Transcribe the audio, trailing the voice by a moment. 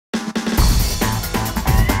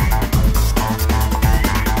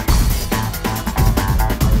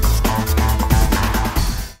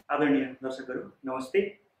दर्शकहरू नमस्ते।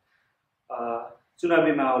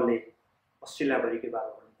 चुनावी माहौलले अस्ट्रेलियाभरिकै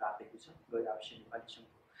वातावरण तातेको छ। गैर आवश्यक नेपाली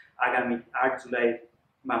सङ्घको आगामी 8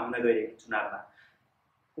 जुलाईमा हुन गइरहेको चुनावमा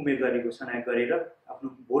उम्मेदवारी घोषणा गरेर आफ्नो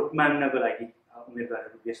भोट माग्नको लागि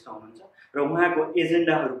उम्मेदवारहरू व्यस्त हुनुहुन्छ र उहाँको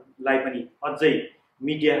एजेन्डाहरूलाई पनि अझै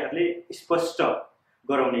मिडियाहरूले स्पष्ट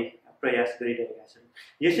गराउने प्रयास गरिरहेका छन्।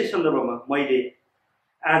 यसै सन्दर्भमा मैले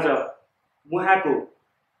आज उहाँको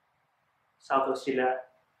साउथ अस्ट्रेलिया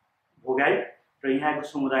भोगाई र यहाँको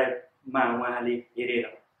समुदायमा उहाँले हेरेर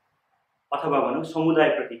अथवा भनौँ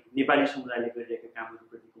समुदायप्रति नेपाली समुदायले गरिरहेका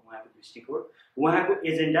कामहरूप्रतिको उहाँको दृष्टिकोण, उहाँको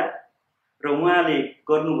एजेन्डा र उहाँले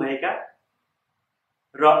गर्नुभएका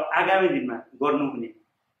र आगामी दिनमा गर्नुहुने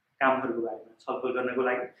कामहरूको बारेमा छलफल गर्नको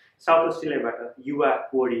लागि साउथ अस्ट्रेलियाबाट युवा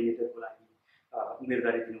कोअर्डिनेटरको लागि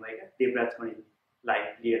उम्मेदवारी दिनुभएका देवराज कणेललाई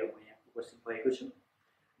लिएर म यहाँ उपस्थित भएको छु।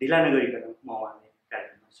 ढिला नगरिकन म उहाँलाई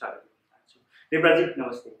कार्यक्रममा स्वागत गर्न चाहन्छु। देवराजी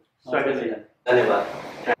नमस्ते, स्वागत छ। धन्यवाद।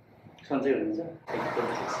 सन्चै हुनुहुन्छ?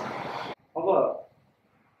 अब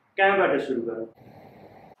कहाँबाट सुरु गरौँ?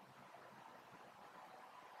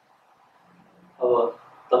 अब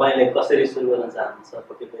तपाईँले कसरी सुरु गर्न चाहनुहुन्छ?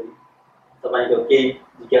 पक्कै पनि तपाईँको केही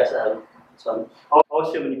जिज्ञासाहरू छन्?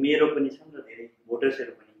 अवश्य पनि मेरो पनि छन् र धेरै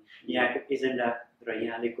भोटर्सहरू पनि यहाँको एजेन्डा र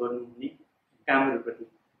यहाँले गर्नुहुने कामहरूप्रति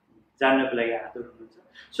जान्नको लागि आतुर हुनुहुन्छ।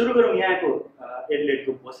 सुरु गरौँ यहाँको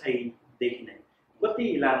एडलेटको बसाइदेखि नै। कति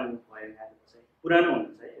लामो भयो यहाँको बसाइ? पुरानो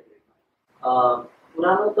हुनुहुन्छ है एडलेटमा?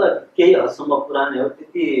 पुरानो त केही हदसम्म पुरानै हो,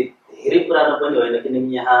 त्यति धेरै पुरानो पनि होइन,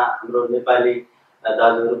 किनकि यहाँ हाम्रो नेपाली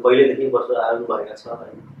दाजुहरू पहिल्यैदेखि बसेर आउनुभएका छ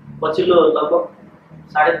होइन। पछिल्लो लगभग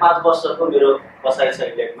 5.5 वर्षको मेरो बसाइ छ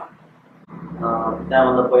एडलेटमा।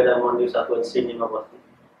 त्यहाँभन्दा पहिला म न्यू साउथ वेल्स सिडनीमा बस्थेँ।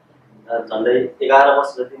 झन्डै 11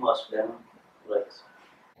 वर्ष जति म अस्ट्रेलियामा रहेको छु।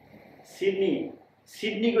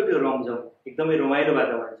 सिडनीको त्यो रमझम एकदमै रमाइलो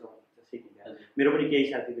वातावरण छ सिडनीमा। मेरो पनि केही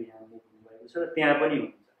साथीहरू यहाँ मुभ हुनुभएको छ र त्यहाँ पनि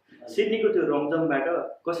हुन्छ। सिडनीको त्यो रमझमबाट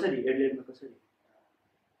कसरी एडलेटमा कसरी?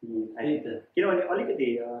 किनभने अलिकति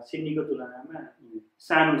सिडनीको तुलनामा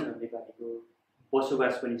सानो छ, नेपालीको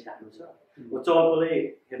बसोबास पनि सानो छ। चलपलै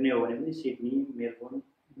हेर्ने हो भने पनि सिडनी, मेलबोर्न,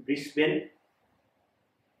 ब्रिस्बेन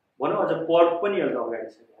भनौँ, अझ पर्थ पनि एउटा अगाडि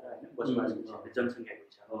छ होइन बसोबासको हिसाबले, जनसङ्ख्याको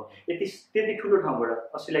हिसाबले। त्यति ठुलो ठाउँबाट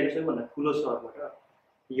अस्ट्रेलियाको सबैभन्दा ठुलो सहरबाट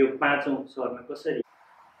यो 5औं सहरमा कसरी?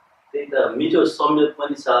 त्यही त मिठो संयोग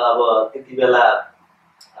पनि छ। अब त्यति बेला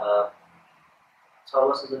 6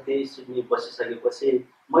 वर्ष जति सिडनी बसिसकेपछि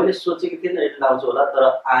मैले सोचेको थिएन एडलेट आउँछु होला, तर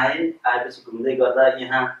आएपछि घुम्दै गर्दा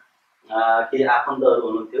यहाँ केही आफन्तहरू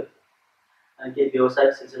हुनुहुन्थ्यो अनि केही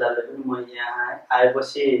व्यावसायिक सिलसिलाले पनि म यहाँ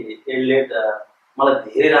आएपछि एडलेट मलाई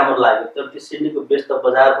धेरै राम्रो लाग्यो। तर त्यो सिडनीको व्यस्त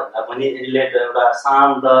बजार भन्दा पनि एडलेट एउटा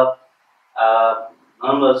शान्त,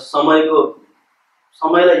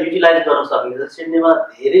 समयलाई युटिलाइज गर्न सकिन्छ। सिडनीमा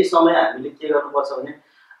धेरै समय हामीले के गर्नुपर्छ भने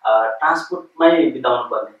ट्रान्सपोर्टमै बिताउनु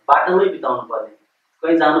पर्ने, बाटोमै बिताउनु पर्ने।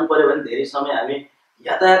 कहीँ जानु पर्यो भने धेरै समय हामी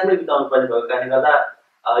यातायातमै बिताउनु पर्ने भएको कारणले गर्दा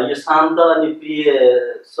यो शान्त अनि प्रिय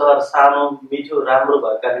सहर, सानो, मिठो, राम्रो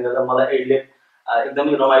भएको कारणले गर्दा मलाई एडलेट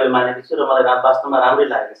एकदमै रमाइलो मानेको छु र मलाई वास्तवमा राम्रै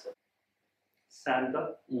लागेको छ। शान्त,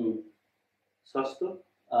 सस्तो,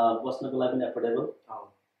 बस्नको लागि पनि एफोर्डेबल।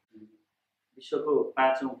 विश्वको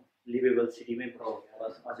 5औं लिभेबल सिटीमै भयो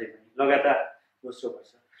अझै पनि, लगातार दोस्रो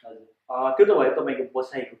वर्ष। त्यो त भयो तपाईँको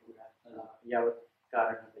बसाइको कुरा। यावत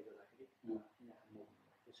कारणहरूले गर्दाखेरि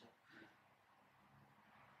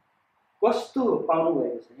कस्तो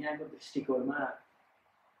पाउनुभएको छ यहाँको दृष्टिकोणमा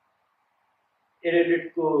एडलेट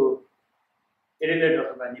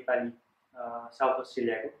अथवा नेपाली साउथ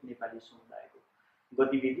अस्ट्रेलियाको नेपाली समुदायको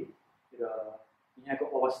गतिविधि र यहाँको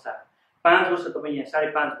अवस्था? 5 वर्ष तपाईँ यहाँ,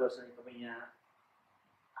 5.5 वर्ष तपाईँ यहाँ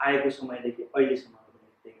आएको समयदेखि अहिलेसम्म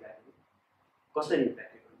देख्दाखेरि कसरी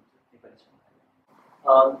व्याख्या गर्नुहुन्छ नेपाली समुदाय?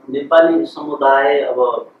 नेपाली समुदाय अब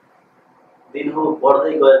दिनहु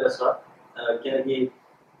बढ्दै गएको छ, किनकि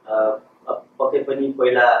पक्कै पनि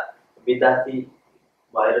पहिला विद्यार्थी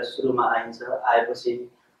भएर सुरुमा आइन्छ, आएपछि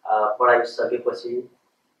पढाइ सकेपछि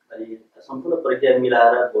अनि सम्पूर्ण प्रक्रिया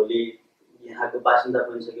मिलाएर भोलि यहाँको बासिन्दा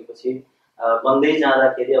बनिसकेपछि बन्दै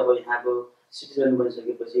जाँदाखेरि अब यहाँको सिटिजन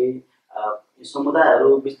बनिसकेपछि समुदायहरू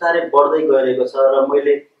बिस्तारै बढ्दै गइरहेको छ र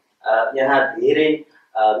मैले यहाँ धेरै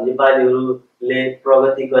नेपालीहरूले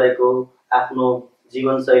प्रगति गरेको, आफ्नो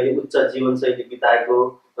जीवनशैली, उच्च जीवनशैली बिताएको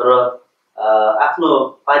र आफ्नो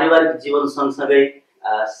पारिवारिक जीवन सँगसँगै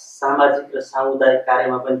सामाजिक र सामुदायिक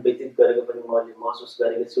कार्यमा पनि व्यतीत गरेको पनि मैले महसुस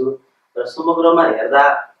गरेको छु। र समग्रमा हेर्दा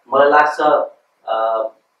मलाई लाग्छ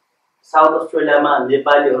साउथ अस्ट्रेलियामा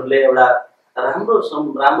नेपालीहरूले एउटा राम्रो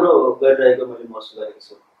गरिरहेको मैले महसुस गरेको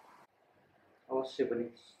छु। अवश्य पनि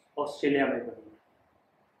अस्ट्रेलियामै पनि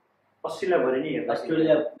अस्ट्रेलियाभरि नै हेर्दा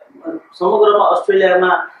समग्रमा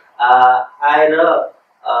अस्ट्रेलियामा आएर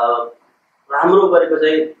राम्रो गरेको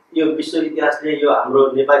चाहिँ यो विश्व इतिहासले यो हाम्रो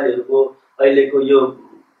नेपालीहरूको अहिलेको यो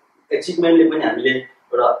एचिभमेन्टले पनि हामीले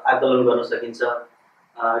एउटा आकलन गर्न सकिन्छ।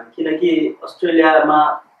 किनकि अस्ट्रेलियामा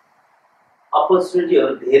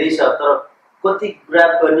अपर्च्युनिटीहरू धेरै छ, तर कति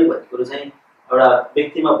ग्राब गर्ने भन्ने कुरो चाहिँ एउटा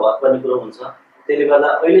व्यक्तिमा भर पर्ने कुरो हुन्छ। त्यसले गर्दा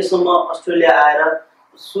अहिलेसम्म अस्ट्रेलिया आएर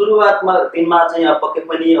सुरुवातमा दिनमा चाहिँ पक्कै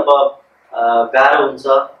पनि अब गाह्रो हुन्छ,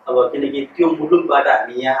 अब किनकि त्यो मुलुकबाट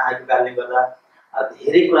हामी यहाँ आएको कारणले गर्दा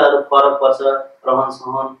धेरै कुराहरू फरक पर्छ, रहन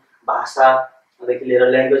सहन, भाषादेखि लिएर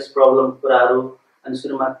ल्याङ्ग्वेज प्रब्लम कुराहरू, अनि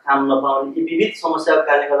सुरुमा काम नपाउने यी विविध समस्याको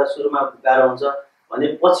कारणले गर्दा सुरुमा गाह्रो हुन्छ भने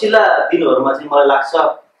पछिल्ला दिनहरूमा चाहिँ मलाई लाग्छ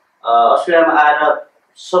अस्ट्रेलियामा आएर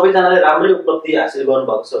सबैजनाले राम्रै उपलब्धि हासिल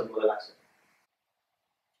गर्नुभएको छ भन्ने मलाई लाग्छ।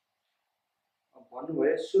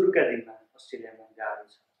 भन्नुभयो सुरुका दिनमा अस्ट्रेलियामा गाह्रो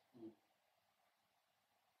छ,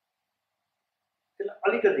 त्यसलाई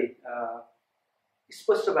अलिकति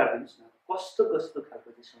स्पष्ट पारिदिनुहोस् न, कस्तो कस्तो खालको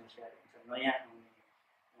चाहिँ समस्याहरू हुन्छ? नयाँ आउने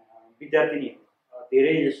विद्यार्थिनीहरू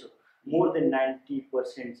धेरै जसो मोर देन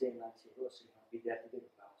 90% चाहिँ मान्छेहरू अस्ट्रेलियामा विद्यार्थीकै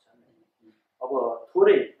रूपमा आउँछन्। अब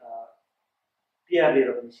थोरै पिआर लिएर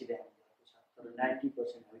पनि सिधै आउनुभएको छ, तर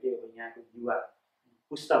 90% अहिले अब यहाँको युवा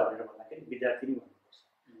पुस्ता भनेर भन्दाखेरि विद्यार्थी नै भन्नुपर्छ।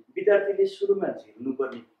 विद्यार्थीले सुरुमा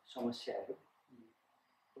झेल्नुपर्ने समस्याहरू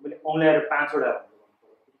तपाईँले औँल्याएर 5वटा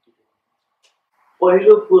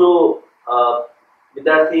पहिलो कुरो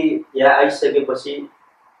विद्यार्थी यहाँ आइसकेपछि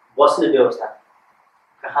बस्ने व्यवस्था,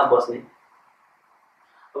 कहाँ बस्ने।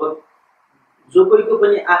 अब जो कोहीको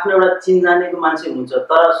पनि आफ्नो एउटा चिनजानेको मान्छे हुन्छ,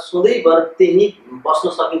 तर सधैँभर त्यही बस्न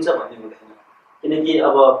सकिन्छ भन्ने हुँदैन। किनकि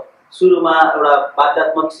अब सुरुमा एउटा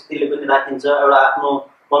बाध्यात्मक स्थितिले पनि राखिन्छ, एउटा आफ्नो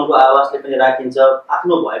मनको आवाजले पनि राखिन्छ,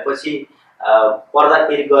 आफ्नो भएपछि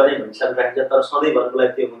पर्दाखेरि गर्ने भन्ने हिसाबले राखिन्छ, तर सधैँभरको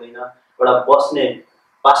लागि त्यो हुँदैन। एउटा बस्ने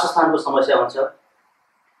वासस्थानको समस्या हुन्छ।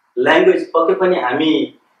 ल्याङ्ग्वेज पक्कै पनि हामी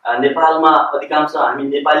नेपालमा अधिकांश हामी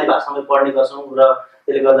नेपाली भाषामै पढ्ने गर्छौँ र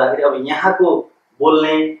त्यसले गर्दाखेरि अब यहाँको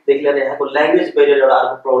बोल्नेदेखि लिएर यहाँको ल्याङ्ग्वेज बेरियर एउटा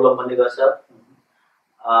अर्को प्रब्लम बन्ने गर्छ।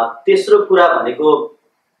 तेस्रो कुरा भनेको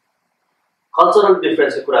कल्चरल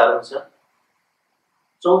डिफरेन्सको कुराहरू हुन्छ।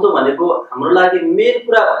 चौथो भनेको हाम्रो लागि मेन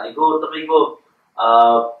कुरा भनेको तपाईँको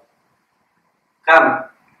काम।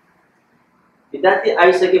 विद्यार्थी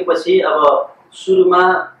आइसकेपछि अब सुरुमा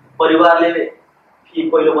परिवारले फी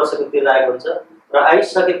पहिलो वर्षको तिरिरहेको हुन्छ र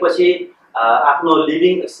आइसकेपछि आफ्नो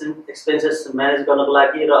लिभिङ एक्सपेन्सेस म्यानेज गर्नको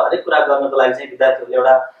लागि र हरेक कुरा गर्नको लागि चाहिँ विद्यार्थीहरूले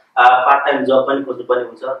एउटा पार्ट टाइम जब पनि खोज्नुपर्ने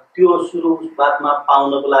हुन्छ। त्यो सुरुवातमा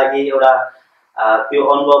पाउनको लागि एउटा त्यो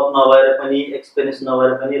अनुभव नभएर पनि, एक्सपिरियन्स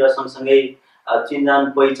नभएर पनि र सँगसँगै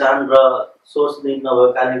चिन्जान पहिचान र सोर्स लिङ्क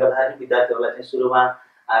नभएको कारणले गर्दाखेरि विद्यार्थीहरूलाई चाहिँ सुरुमा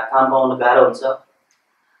काम पाउन गाह्रो हुन्छ।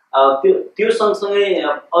 त्यो सँगसँगै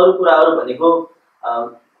अरू कुराहरू भनेको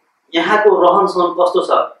यहाँको रहन सहन कस्तो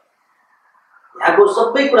छ, यहाँको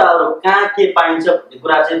सबै कुराहरू कहाँ के पाइन्छ भन्ने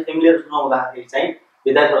कुरा चाहिँ फेमिलियर नहुँदाखेरि चाहिँ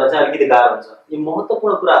विद्यार्थीहरूलाई चाहिँ अलिकति गाह्रो हुन्छ। यी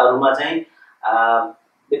महत्त्वपूर्ण कुराहरूमा चाहिँ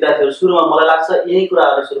विद्यार्थीहरू सुरुमा मलाई लाग्छ यही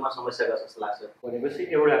कुराहरू सुरुमा समस्या गर्छ जस्तो लाग्छ। भनेपछि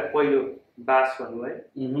एउटा पहिलो बास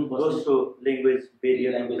भन्नुभयो, दोस्रो ल्याङ्ग्वेज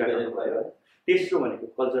बेरियर भयो, तेस्रो भनेको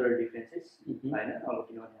कल्चरल डिफ्रेन्सेस होइन। अब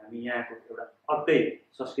किनभने हामी यहाँको एउटा अर्कै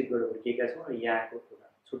संस्कृतिबाट हुर्किएका छौँ र यहाँको एउटा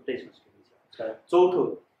छुट्टै संस्कृति छ। चौथो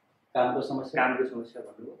कामको समस्या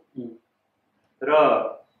भन्नुभयो र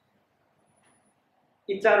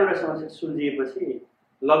यी 4वटा समस्या सुल्झिएपछि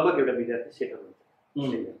लगभग एउटा विद्यार्थी सेटल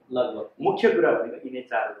हुन्छ। लगभग मुख्य कुरा भनेको यिनै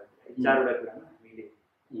 4वटा कुरामा हामीले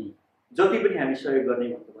जति पनि हामी सहयोग गर्ने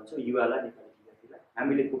भनेको भन्छौँ युवालाई, नेपाली विद्यार्थीलाई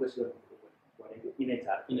हामीले फोकस गर्नु भनेको यिनै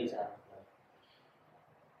 4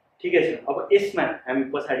 ठिकै छ। अब यसमा हामी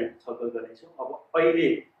पछाडि छलफल गर्नेछौँ। अब अहिले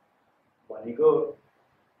भनेको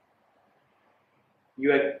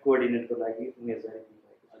युवा कोअर्डिनेटको लागि उम्मेदवारी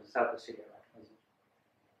दिनुभएको छ साउथ अस्ट्रेलियाबाट।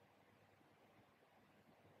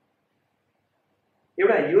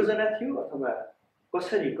 एउटा योजना थियो अथवा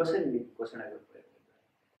कसरी घोषणा गर्नुभयो?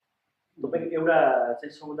 तपाईँको एउटा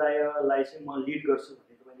चाहिँ समुदायलाई चाहिँ म लिड गर्छु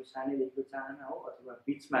भन्ने तपाईँको सानैदेखिको चाहना हो अथवा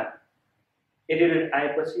बिचमा एडिलेट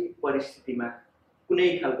आएपछि परिस्थितिमा कुनै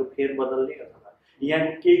खालको फेरबदलले अथवा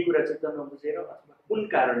यहाँको केही कुरा चित्त नबुझेर अथवा कुन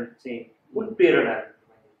कारण चाहिँ कुन प्रेरणाले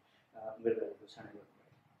तपाईँले उम्मेदवारी घोषणा गर्नुभयो?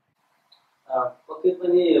 पक्कै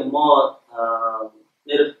पनि म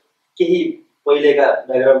मेरो केही पहिलेका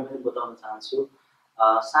ब्याकग्राउन्ड पनि बताउन चाहन्छु।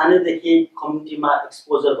 सानैदेखि कम्युनिटीमा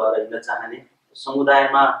एक्सपोजर भएर हिँड्न चाहने,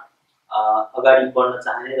 समुदायमा अगाडि बढ्न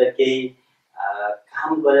चाहने र केही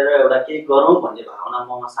काम गरेर एउटा केही गरौँ भन्ने भावना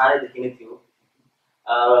ममा सानैदेखि नै थियो।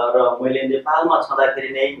 र मैले नेपालमा छँदाखेरि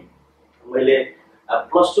नै मैले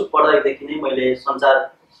 +2 पढ्दादेखि नै मैले सञ्चार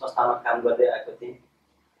संस्थामा काम गर्दै आएको थिएँ।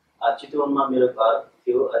 चितवनमा मेरो घर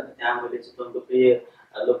थियो होइन, त्यहाँ मैले चितवनको प्रिय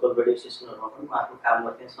लोकल रेडियो स्टेसनहरूमा पनि म आफू काम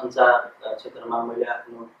गर्थेँ। सञ्चार क्षेत्रमा मैले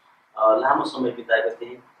आफ्नो लामो समय बिताएको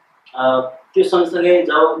थिएँ। त्यो सँगसँगै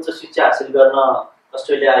जब उच्च शिक्षा हासिल गर्न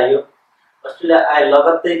अस्ट्रेलिया आयो, अस्ट्रेलिया आए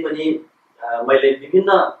लगत्तै पनि मैले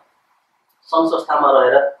विभिन्न सङ्घ संस्थामा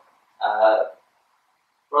रहेर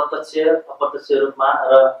प्रत्यक्ष अप्रत्यक्ष रूपमा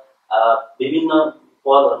र विभिन्न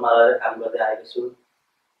पदहरूमा रहेर काम गर्दै आएको छु।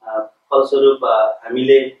 फलस्वरूप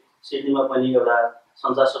हामीले सिडनीमा पनि एउटा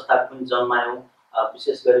सञ्चार संस्थाको पनि जन्मायौँ।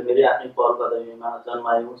 विशेष गरी मेरो आफ्नै पहल कदमीमा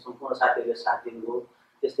जन्मायौँ, सम्पूर्ण साथीहरूले साथ दिनुभयो।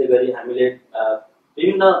 त्यस्तै गरी हामीले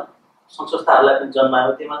विभिन्न सङ्घ संस्थाहरूलाई पनि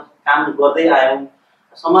जन्मायौँ, त्यसमा काम गर्दै आयौँ।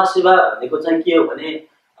 समाजसेवा भनेको चाहिँ के हो भने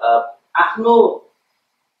आफ्नो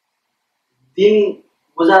दिन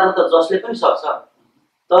गुजार्न त जसले पनि सक्छ,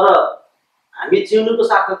 तर हामी जिउनुको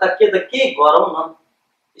सार्थकता के त के गरौँ न,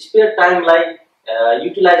 स्पेयर टाइमलाई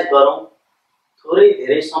युटिलाइज गरौँ, थोरै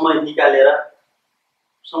धेरै समय निकालेर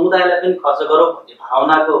समुदायलाई पनि खर्च गरौँ भन्ने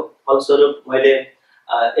भावनाको फलस्वरूप मैले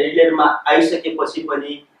एडिलेडमा आइसकेपछि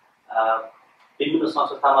पनि विभिन्न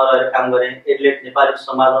संस्थामा रहेर काम गरेँ। एडिलेड नेपाली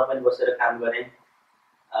समाजमा पनि बसेर काम गरेँ,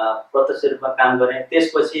 प्रत्यक्ष रूपमा काम गरेँ।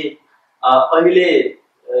 त्यसपछि अहिले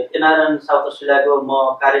एनआरएन साउथ अस्ट्रेलियाको म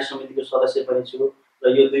कार्य समितिको सदस्य पनि छु र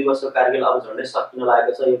यो 2 वर्षको कार्यकाल अब झन्डै सकिन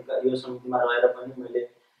लागेको छ। यो समितिमा रहेर पनि मैले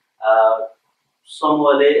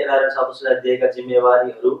समूहले एनआरएन साउथ अस्ट्रेलिया दिएका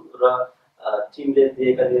जिम्मेवारीहरू र टिमले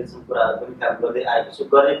दिएका निर्देशन कुराहरू पनि काम गर्दै आएको छु।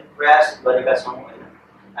 गर्ने प्रयास गरेका छौँ होइन।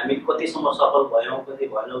 हामी कतिसम्म सफल भयौँ कति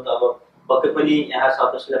भएनौँ त अब पक्कै पनि यहाँ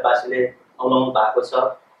साउथ अस्ट्रेलियावासीले अवलम्बन भएको छ।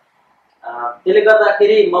 त्यसले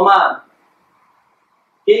गर्दाखेरि ममा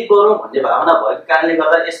केही गरौँ भन्ने भावना भएको कारणले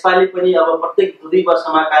गर्दा यसपालि पनि अब प्रत्येक 2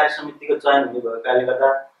 वर्षमा कार्य समितिको चयन हुने भएको कारणले गर्दा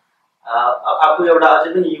आफू एउटा अझै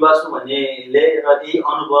पनि युवा छु भन्नेले र यही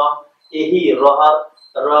अनुभव, यही रहर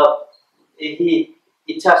र यही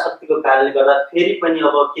इच्छा शक्तिको कारणले गर्दा फेरि पनि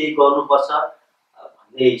अब केही गर्नुपर्छ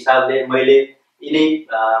भन्ने हिसाबले मैले यिनै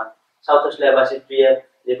साउथ अस्ट्रेलियावासी प्रिय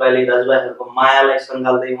नेपाली दाजुभाइहरूको मायालाई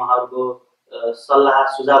सङ्घाल्दै, उहाँहरूको सल्लाह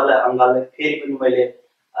सुझावलाई अँगाल्दै फेरि पनि मैले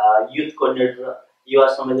युथ कोअर्डिनेटर युवा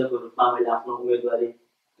संयोजकको रूपमा मैले आफ्नो उम्मेदवारी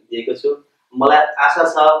दिएको छु। मलाई आशा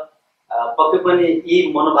छ पक्कै पनि यी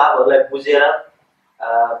मनोभावहरूलाई बुझेर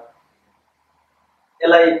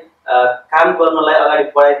यसलाई काम गर्नलाई अगाडि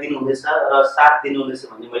बढाइदिनु हुनेछ र साथ दिनुहुनेछ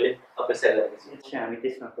भन्ने मैले अपेक्षा गरेको छु। हामी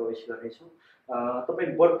त्यसमा प्रवेश गर्नेछौँ।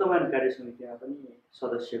 तपाईँ वर्तमान कार्य समितिमा पनि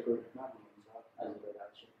सदस्यको रूपमा हुनुहुन्छ।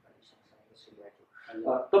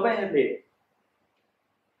 तपाईँहरूले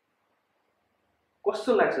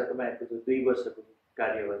कस्तो लाग्छ तपाईँहरूको त्यो 2 वर्षको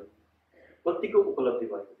कार्यवल कतिको उपलब्धि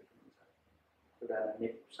भएको देख्नुहुन्छ एउटा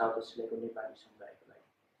साउथ अस्ट्रेलियाको नेपाली समुदायको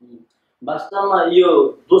लागि? वास्तवमा यो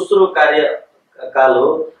दोस्रो कार्यकाल हो।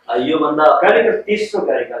 योभन्दा कार्यकाल तेस्रो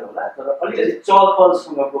कार्यकाल होला, तर अलिकति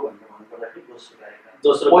चलपलसँगको भन्नु भन्नुपर्दाखेरि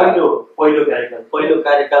दोस्रो कार्यकाल। पहिलो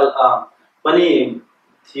कार्यकाल पनि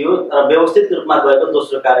थियो र व्यवस्थित रूपमा गएको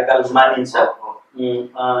दोस्रो कार्यकाल मानिन्छ।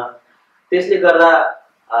 त्यसले गर्दा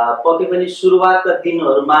पक्कै पनि सुरुवातका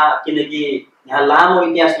दिनहरूमा, किनकि यहाँ लामो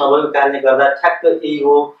इतिहास नभएको कारणले गर्दा ठ्याक्क यही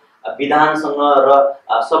हो विधानसँग र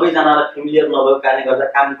सबैजनालाई फेमिलियर नभएको कारणले गर्दा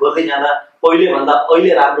काम गर्दै जाँदा पहिलेभन्दा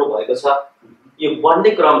अहिले राम्रो भएको छ। यो बढ्ने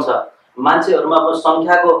क्रम छ। मान्छेहरूमा अब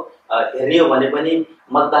सङ्ख्याको हेर्ने हो भने पनि,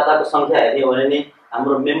 मतदाताको सङ्ख्या हेर्ने हो भने नि,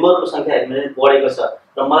 हाम्रो मेम्बरको सङ्ख्या हेर्ने भने बढेको छ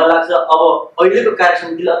र मलाई लाग्छ अब अहिलेको कार्य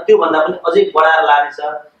समितिले त्योभन्दा पनि अझै बढाएर लानेछ।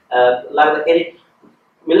 लाग्दाखेरि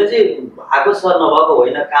मैले चाहिँ भएको छ, नभएको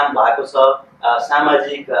होइन, काम भएको छ।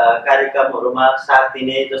 सामाजिक कार्यक्रमहरूमा साथ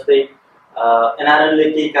दिने, जस्तै एनआरएनले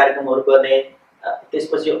केही कार्यक्रमहरू गर्ने,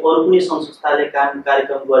 त्यसपछि अरू पनि सङ्घ संस्थाले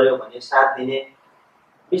कार्यक्रम गर्यो भने साथ दिने,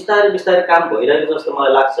 बिस्तारै बिस्तारै काम भइरहेको जस्तो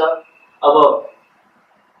मलाई लाग्छ। अब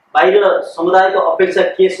बाहिर समुदायको अपेक्षा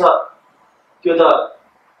के छ त्यो त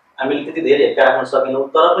हामीले त्यति धेरै हेक्का राख्न सकेनौँ,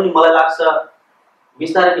 तर पनि मलाई लाग्छ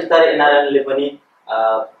बिस्तारै बिस्तारै एनआरएनले पनि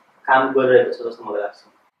काम गरिरहेको छ जस्तो मलाई लाग्छ।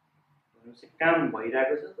 काम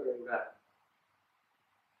भइरहेको छ, तर एउटा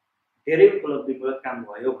धेरै उपलब्धिमूलक काम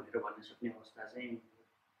भयो भनेर भन्न सक्ने अवस्था चाहिँ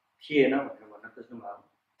थिएन भनेर भन्न खोज्नु भएको?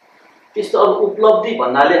 त्यस्तो अब उपलब्धि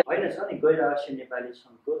भन्नाले होइन, छ नि गैर आवासीय नेपाली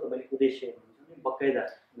सङ्घको तपाईँले उद्देश्य हुनुहुन्छ नि बकाइदा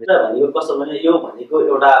भनेको कस्तो भने यो भनेको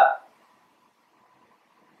एउटा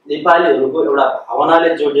नेपालीहरूको एउटा भावनाले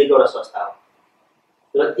जोडिएको एउटा संस्था हो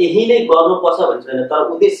र यही नै गर्नुपर्छ भन्ने छैन। तर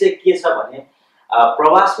उद्देश्य के छ भने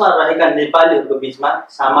प्रवासमा रहेका नेपालीहरूको बिचमा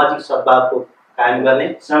सामाजिक सद्भावको कायम गर्ने,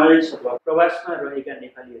 सामाजिक सद्भाव, प्रवासमा रहेका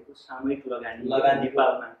नेपालीहरूको सामूहिक लगानी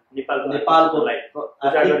नेपालको लागि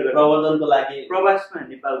प्रवर्धनको लागि, प्रवासमा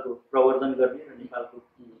नेपालको प्रवर्धन गर्ने र नेपालको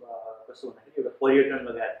कस्तो भन्दाखेरि एउटा पर्यटन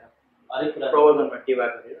लगायतका हरेक कुरा प्रवर्धनमा टेवा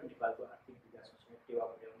गरेर नेपालको आर्थिक विकासमा टेवा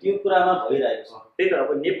गरेर त्यो कुरामा भइरहेको छ। त्यही त अब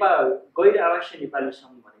नेपाल गैर आवासीय नेपाली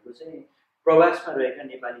सङ्घ भनेको चाहिँ प्रवासमा रहेका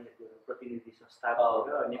नेपालीहरूको प्रतिनिधि संस्था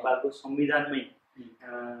भएर नेपालको संविधानमै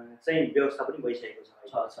चाहिँ व्यवस्था पनि भइसकेको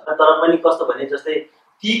छ। तर पनि कस्तो भने जस्तै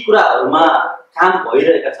ती कुराहरूमा काम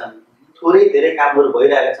भइरहेका छन्, थोरै धेरै कामहरू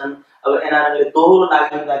भइरहेका छन्। अब एनआरएनले दोहोरो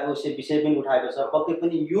नागरिकताको विषय पनि उठाएको छ। पक्कै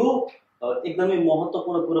पनि यो एकदमै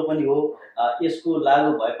महत्त्वपूर्ण कुरो पनि हो। यसको लागू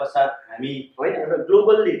भए पश्चात हामी होइन एउटा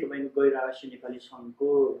ग्लोबल्ली तपाईँको गैर आवासीय नेपाली सङ्घको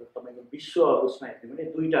तपाईँको विश्व उसमा हेर्ने भने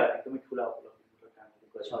दुईवटा एकदमै ठुला उपलब्धिको कामहरू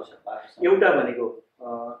गरेको छ। एउटा भनेको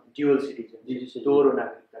ड्युअल सिटिजन दोहोरो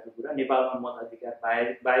नागरिकताको कुरा, नेपालमा मताधिकार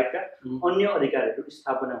बाहेकका अन्य अधिकारहरू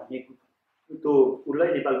स्थापना हुने त्यो उसलाई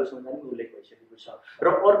नेपालको संविधानमा उल्लेख भइसकेको छ। र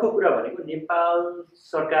अर्को कुरा भनेको नेपाल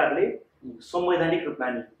सरकारले संवैधानिक रूपमा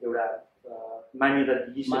एउटा मान्यता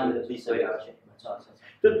दिइसकेको छ।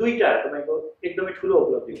 त्यो दुईटा तपाईँको एकदमै ठुलो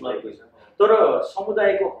उपलब्धि भएको छ। तर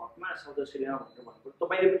समुदायको हकमा सदस्य ल्याउँ भनेर भन्नुभयो,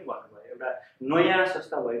 तपाईँले पनि भन्नुभयो एउटा नयाँ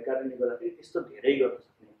संस्था भएको कारणले गर्दाखेरि त्यस्तो धेरै गर्न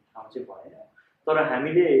सक्ने ठाउँ चाहिँ भएन। तर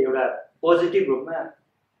हामीले एउटा पोजिटिभ रूपमा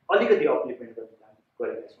अलिकति अपलिपमेन्ट गर्ने काम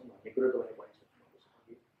गरेका छौँ भन्ने कुरो तपाईँले भनिसक्नुहुन्छ।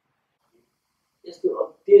 यस्तो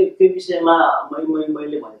त्यो विषयमा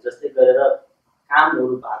मैले भने जस्तै गरेर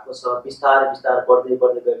कामहरू भएको छ, बिस्तारै बढ्दै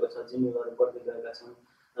गएको छ, जिम्मेवारी बढ्दै गएका छन्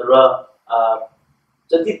र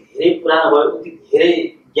जति धेरै पुरानो भयो उति धेरै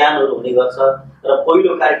ज्ञानहरू हुने गर्छ। र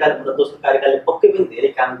पहिलो कार्यकालभन्दा दोस्रो कार्यकालले पक्कै पनि धेरै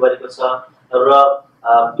काम गरेको छ। र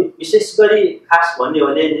विशेष गरी खास भन्ने हो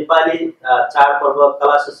भने नेपाली चाडपर्व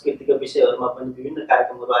कला संस्कृतिका विषयहरूमा पनि विभिन्न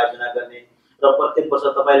कार्यक्रमहरू आयोजना गर्ने र प्रत्येक वर्ष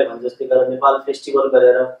तपाईँले भने जस्तै गरेर नेपाल फेस्टिभल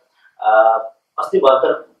गरेर अस्ति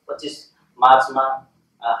भर्खर 25 मार्चमा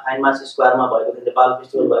हाइमास स्क्वायरमा भएको थियो, नेपाल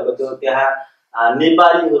फेस्टिभल भएको थियो। त्यहाँ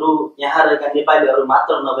नेपालीहरू, यहाँ रहेका नेपालीहरू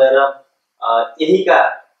मात्र नभएर यहीका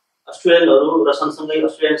स्टुडेन्टहरू र सँगसँगै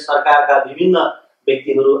अस्ट्रेलियन सरकारका विभिन्न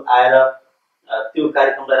व्यक्तिहरू आएर त्यो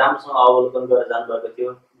कार्यक्रमलाई राम्रोसँग अवलोकन गरेर जानुभएको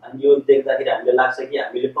थियो। अनि यो देख्दाखेरि हामीले लाग्छ कि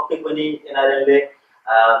हामीले पक्कै पनि एनआरएनले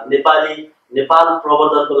नेपाल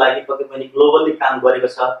प्रवर्धनको लागि पक्कै पनि ग्लोबली काम गरेको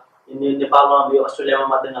छ। नेपालमा यो अस्ट्रेलियामा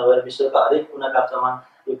मात्रै नभएर विश्वका हरेक कुना काप्चामा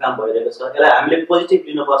यो काम भइरहेको छ। यसलाई हामीले पोजिटिभ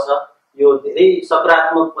लिनुपर्छ। यो धेरै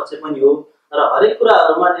सकारात्मक पक्ष पनि हो। र हरेक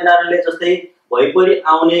कुराहरूमा एनआरएनले जस्तै भइपरि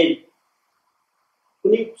आउने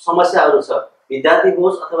कुनै समस्याहरू छ, विद्यार्थी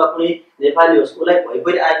होस् अथवा कुनै नेपाली होस्, उसलाई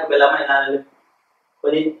भइपरि आएको बेलामा एनआरएनले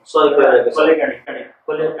पनि सहयोग गरिरहेको छ।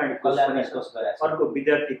 अर्को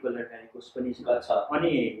विद्यार्थी कल्याणकारी कोष पनि छ।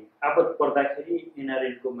 अनि आपद पर्दाखेरि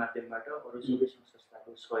एनआरएनको माध्यमबाट अरू सबै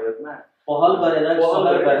संस्थाको सहयोगमा पहल गरेर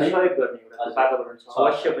सहयोग गर्ने एउटा वातावरण छ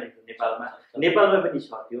अवश्य पनि नेपालमा पनि छ।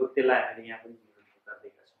 त्यसलाई हामीले यहाँ पनि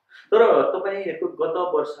गर्दैका छौँ। तर तपाईँहरूको गत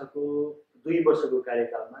वर्षको 2 वर्षको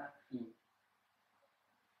कार्यकालमा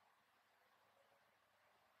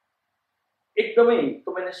एकदमै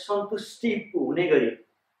तपाईँलाई सन्तुष्टि हुने गरी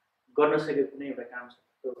गर्न सकेको कुनै एउटा काम छ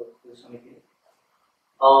समितिले?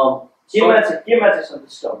 केमा चाहिँ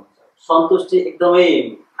सन्तुष्ट हुनुहुन्छ? सन्तुष्टि एकदमै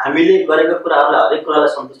हामीले गरेको कुराहरूलाई हरेक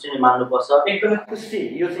कुरालाई सन्तुष्टि नै मान्नुपर्छ। एकदमै खुसी।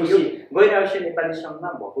 यो गैर आवासीय नेपाली सङ्घमा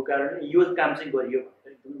भएको कारणले यो काम चाहिँ गरियो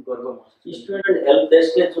भनेर एकदम गर्व महसुस। स्टुडेन्ट हेल्प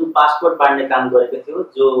डेस्कले जुन पासपोर्ट बाँड्ने काम गरेको थियो,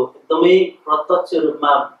 जो एकदमै प्रत्यक्ष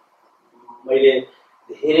रूपमा मैले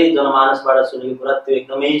धेरै जनमानसबाट सुनेको कुरा, त्यो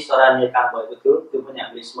एकदमै सराहनीय काम भएको थियो। त्यो पनि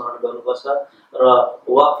हामीले स्मरण गर्नुपर्छ। र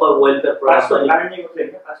work for welfare programme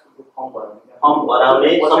form भराउने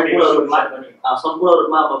सम्पूर्ण रूपमा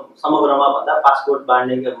समग्रमा भन्दा पासपोर्ट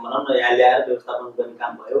बाँड्ने भनौँ न यहाँ ल्याएर व्यवस्थापन गर्ने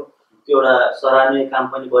काम भयो। त्यो एउटा सराहनीय काम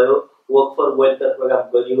पनि भयो। वर्क फर वेलफेयर प्रोग्राम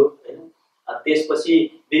गरियो होइन। त्यसपछि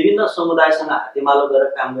विभिन्न समुदायसँग हातेमालो गरेर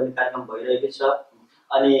काम गर्ने कार्यक्रम भइरहेको छ।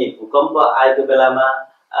 अनि भूकम्प आएको बेलामा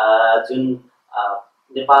जुन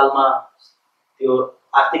नेपालमा त्यो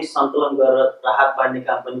आर्थिक सन्तुलन गरेर राहत बाँड्ने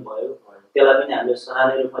काम पनि भयो। त्यसलाई पनि हामीले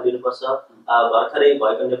सराहनीय रूपमा लिनुपर्छ। भर्खरै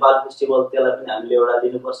भएको नेपाल फेस्टिभल, त्यसलाई पनि हामीले एउटा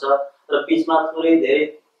लिनुपर्छ। र बिचमा थोरै धेरै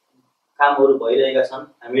कामहरू भइरहेका छन्।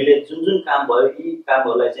 हामीले जुन काम भयो यी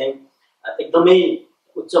कामहरूलाई चाहिँ एकदमै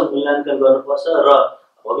उच्च मूल्याङ्कन गर्नुपर्छ र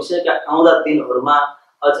भविष्यका आउँदा दिनहरूमा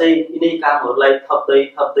अझै यिनै कामहरूलाई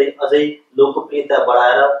थप्दै अझै लोकप्रियता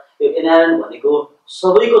बढाएर यो एनआरएन भनेको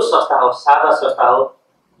सबैको संस्था हो, साझा संस्था हो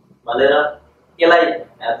भनेर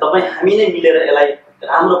यसलाई हामी नै मिलेर यसलाई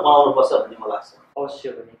राम्रो बनाउनुपर्छ भन्ने मलाई लाग्छ। अवश्य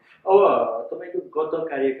पनि। अब तपाईँको गत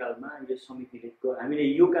कार्यकालमा यो समितिले हामीले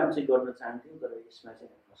यो काम चाहिँ गर्न चाहन्थ्यौँ तर यसमा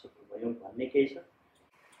चाहिँ असफल भयौँ भन्ने केही छ?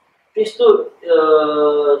 त्यस्तो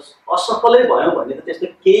असफलै भयौँ भन्ने त त्यस्तो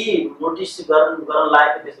केही नोटिस गर्न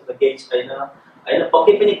लागेको त्यस्तो त केही छैन होइन।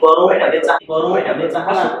 पक्कै पनि गरौँ भन्ने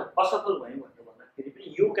चाहना। असफल भयौँ भनेर भन्दाखेरि पनि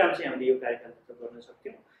यो काम चाहिँ हामीले यो कार्यकालभित्र गर्न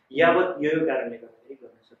सक्थ्यौँ, यावत यो कारणले गर्दाखेरि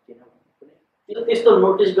गर्न सकिएन भन्ने त्यस्तो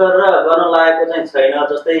नोटिस गरेर गर्न लागेको चाहिँ छैन।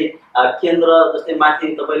 जस्तै केन्द्र, जस्तै माथि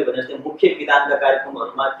तपाईँले भने जस्तै मुख्य विधानका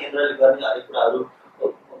कार्यक्रमहरूमा केन्द्रले गर्ने हरेक कुराहरू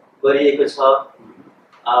गरिएको छ।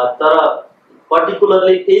 तर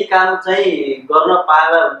पर्टिकुलरली त्यही काम चाहिँ गर्न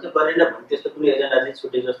पाएला हुन्थ्यो, गरेन भने त्यस्तो कुनै एजेन्डा चाहिँ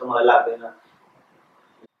छुटेको जस्तो मलाई लाग्दैन।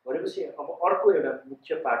 भनेपछि अब अर्को एउटा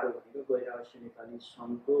मुख्य पाटो भनेको गैर आवासीय नेपाली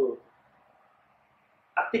सङ्घको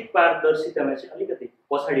आर्थिक पारदर्शितामा चाहिँ अलिकति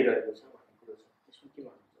पछाडि रहेको छ भन्ने कुरो छ, त्यसमा के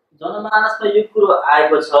भन्नुहुन्छ? जनमानसमा यो कुरो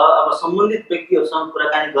आएको छ। अब सम्बन्धित व्यक्तिहरूसँग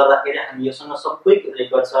कुराकानी गर्दाखेरि हामी योसँग सबै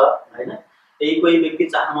रेकर्ड छ होइन। यही कोही व्यक्ति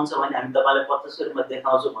चाहनुहुन्छ भने हामी तपाईँलाई प्रत्यक्ष रूपमा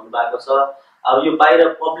देखाउँछौँ भन्नुभएको छ। अब यो बाहिर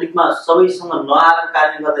पब्लिकमा सबैसँग नआएको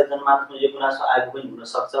कारणले गर्दा जनमानसमा यो गुनासो आएको पनि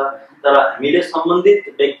हुनसक्छ। तर हामीले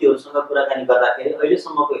सम्बन्धित व्यक्तिहरूसँग कुराकानी गर्दाखेरि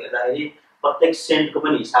अहिलेसम्मको हेर्दाखेरि प्रत्येक सेन्टको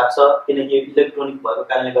पनि हिसाब छ, किनकि इलेक्ट्रोनिक भएको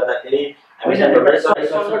कारणले गर्दाखेरि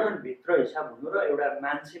सङ्गठनभित्र हिसाब हुनु र एउटा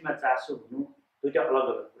मान्छेमा चासो हुनु दुईटा अलग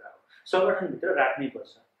अलग कुरा हो। सङ्गठनभित्र राख्नै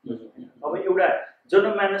पर्छ। अब एउटा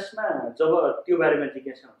जनमानसमा जब त्यो बारेमा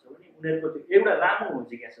जिज्ञासा हुन्छ भने उनीहरूको त्यो एउटा लामो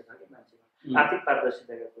जिज्ञासा छ कि मान्छेमा आर्थिक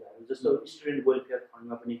पारदर्शिताका कुराहरू, जस्तो स्टुडेन्ट वेलफेयर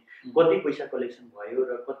फन्डमा पनि कति पैसा कलेक्सन भयो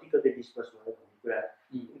र कति डिस्पर्स भयो भन्ने कुरा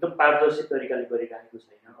एकदम पारदर्शी तरिकाले गरिराखेको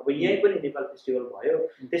छैन। अब यहीँ पनि नेपाल फेस्टिभल भयो,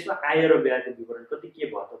 त्यसमा आय र व्ययको विवरण कति के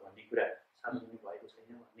भयो त भन्ने कुरा सार्वजनिक भएको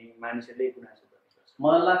छैन भन्ने मानिसहरूले गुनासो गर्नुपर्छ।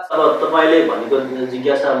 मलाई लाग्छ अब तपाईँले भनेको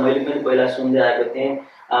जिज्ञासा मैले पनि पहिला सुन्दै आएको थिएँ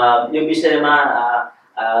यो विषयमा,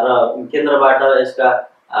 र केन्द्रबाट यसका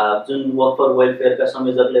जुन वर्क फर वेलफेयरका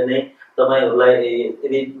संयोजकले नै तपाईँहरूलाई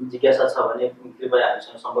यदि जिज्ञासा छ भने कृपया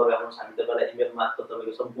हामीसँग सम्पर्क गर्नुहोस्, हामी तपाईँलाई इमेल मार्फत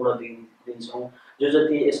तपाईँको सम्पूर्ण दिन्छौँ। जो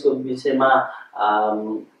जति यसको विषयमा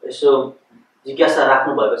यसो जिज्ञासा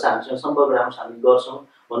राख्नु भएको छ हामीसँग सम्पर्क राख्नुहोस्, हामी गर्छौँ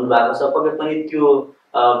भन्नुभएको छ। पक्कै पनि त्यो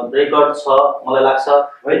रेकर्ड छ मलाई लाग्छ।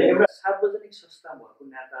 एउटा सार्वजनिक संस्था भएको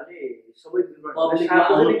नाताले सबै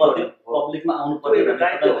पब्लिकमा आउनु पर्यो एउटा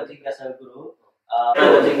जिज्ञासाको कुरो हो।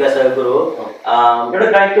 एउटा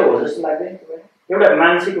दायित्व हो जस्तो लाग्दैन तपाईँ? एउटा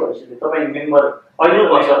मान्छेको हैसियतले तपाईँ मेम्बर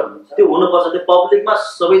हुनुपर्छ, त्यो हुनुपर्छ, त्यो पब्लिकमा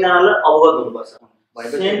सबैजनालाई अवगत हुनुपर्छ,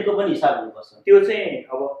 सेन्टको पनि हिसाब हुनुपर्छ। त्यो चाहिँ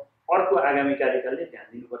अब अर्को आगामी कार्यकालले ध्यान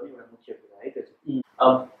दिनुपर्ने एउटा मुख्य कुरा है त्यो चाहिँ।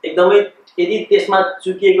 एकदमै यदि त्यसमा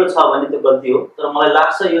चुकिएको छ भने त्यो गल्ती हो, तर मलाई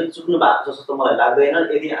लाग्छ यो चुक्नु भएको छ जस्तो मलाई लाग्दैन।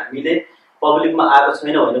 यदि हामीले पब्लिकमा आएको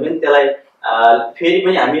छैन भने पनि त्यसलाई फेरि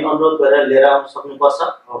पनि हामी अनुरोध गरेर लिएर आउन सक्नुपर्छ।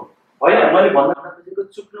 होइन, मैले भन्न खोजेको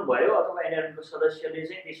चुक्नु भयो अथवा एनआरएनको सदस्यले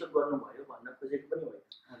चाहिँ त्यसो गर्नुभयो भन्न खोजेको पनि होइन,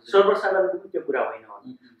 सर्वसाधारणको पनि त्यो कुरा होइन।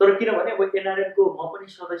 तर किनभने अब एनआरएनको म पनि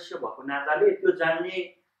सदस्य भएको नाताले त्यो जान्ने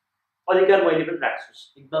अधिकार मैले पनि राख्छु।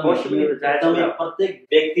 एकदमै प्रत्येक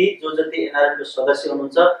व्यक्ति जो जति एनआरएनको सदस्य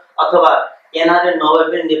हुनुहुन्छ अथवा एनआरएन नभए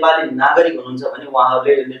पनि नेपाली नागरिक हुनुहुन्छ भने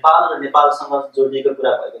उहाँहरूले नेपाल र नेपालसँग जोडिएको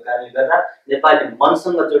कुरा भएको कारणले गर्दा, नेपाली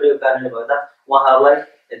मनसँग जोडिएको कारणले गर्दा उहाँहरूलाई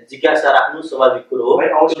जिज्ञासा राख्नु स्वाभाविक कुरो हो।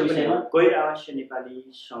 गैर आवासीय नेपाली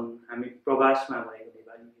सङ्घ हामी प्रवासमा भएको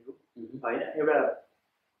नेपालीहरू होइन, एउटा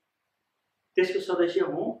त्यसको सदस्य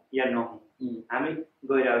हौँ या नहौँ, हामी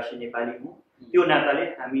गैर आवासीय नेपाली हौँ। त्यो नाताले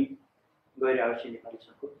हामी गैर आवासीय नेपाली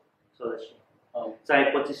सङ्घको सदस्य, चाहे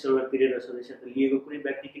 25 रुपियाँ तिरेर सदस्यता लिएको कुनै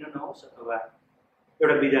व्यक्ति किन नहोस् अथवा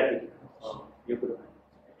एउटा विद्यार्थी किन नहोस्, यो कुरो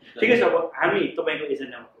ठिकै छ। अब हामी तपाईँको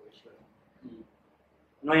एजेन्डामा प्रवेश गर्छौँ।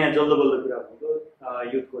 नयाँ जल्दो बल्दो कुरा भनेको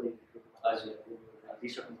युथ कोअर्डिनेटर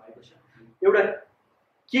दिइसक्नु भएको छ। एउटा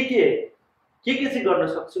के चाहिँ गर्न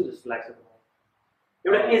सक्छु जस्तो लाग्छ तपाईँलाई?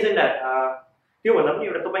 एउटा एजेन्डा, त्योभन्दा पनि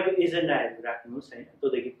एउटा तपाईँको एजेन्डाहरू राख्नुहोस् होइन,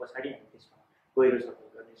 त्योदेखि पछाडि हामी त्यसमा गहिरो सफल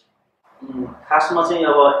गर्नेछौँ। खासमा चाहिँ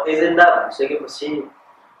अब एजेन्डा भनिसकेपछि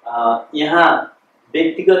यहाँ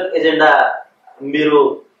व्यक्तिगत एजेन्डा मेरो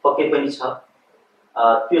पक्कै पनि छ।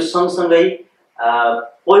 त्यो सँगसँगै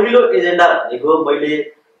पहिलो एजेन्डा भनेको मैले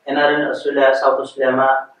एनआरएन अस्ट्रेलिया साउथ अस्ट्रेलियामा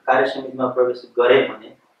कार्य समितिमा प्रवेश गरेँ भने,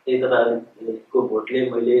 त्यही तपाईँहरूको भोटले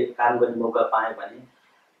मैले काम गर्ने मौका पाएँ भने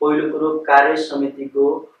पहिलो कुरो कार्य समितिको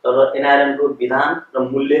र एनआरएनको विधान र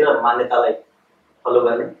मूल्य र मान्यतालाई फलो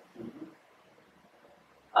गर्ने,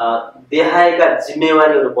 देखाएका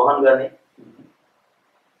जिम्मेवारीहरू वहन गर्ने,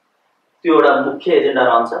 त्यो एउटा मुख्य एजेन्डा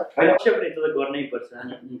रहन्छ। अवश्य पनि त्यो त गर्नै पर्छ।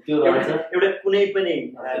 त्यो एउटा कुनै पनि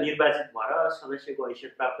निर्वाचित भएर सदस्यको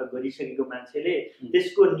हैसियत प्राप्त गरिसकेको मान्छेले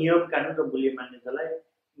त्यसको नियम कानुन र मूल्य मान्यतालाई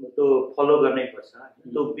त्यो फलो गर्नै पर्छ।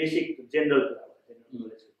 त्यो बेसिक जेनरल कुरा हो, जेनरल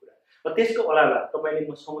नलेजको कुरा। र त्यसको अलावा तपाईँले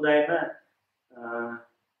म समुदायमा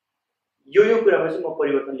यो कुरामा चाहिँ म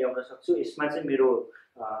परिवर्तन ल्याउन सक्छु, यसमा चाहिँ मेरो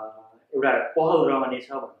एउटा पहल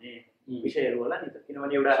रहनेछ भन्ने विषयहरू होला नि त।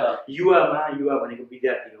 किनभने एउटा युवा भनेको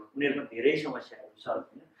विद्यार्थी हो, उनीहरूमा धेरै समस्याहरू छ।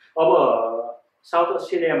 अब साउथ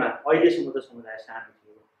अस्ट्रेलियामा अहिलेसम्म त समुदाय सानो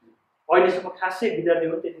थियो, अहिलेसम्म खासै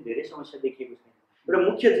विद्यार्थीमा त्यति धेरै समस्या देखिएको छैन। एउटा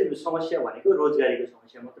मुख्य समस्या भनेको रोजगारीको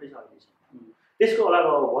समस्या मात्रै छ अहिलेसम्म। त्यसको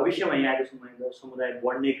अलावा भविष्यमा यहाँको समुदाय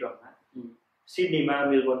बढ्ने क्रममा सिडनीमा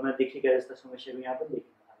मेलबर्नमा देखेका जस्ता समस्याहरू यहाँ पनि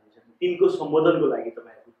देखिन थाल्नेछन्। तिनको सम्बोधनको लागि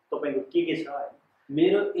तपाईँको के छ?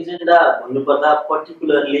 मेरो एजेन्डा भन्नुपर्दा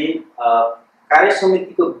पर्टिकुलरली कार्य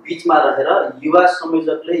समितिको बिचमा रहेर युवा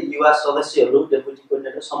संयोजकले युवा सदस्यहरू डेपुटी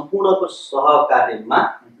कोअर्डिनेटर सम्पूर्णको सहकार्यमा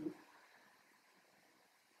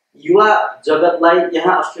युवा जगतलाई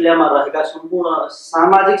यहाँ अस्ट्रेलियामा रहेका सम्पूर्ण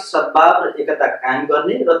सामाजिक सद्भाव र एकता कायम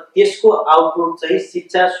गर्ने र त्यसको आउटपुट चाहिँ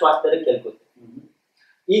शिक्षा, स्वास्थ्य र खेलकुद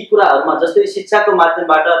यी कुराहरूमा जस्तै शिक्षाको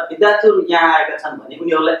माध्यमबाट विद्यार्थीहरू यहाँ आएका छन् भने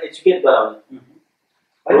उनीहरूलाई एजुकेट गराउने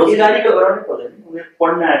रोजगारीको गराउनै पर्दैन, उनीहरू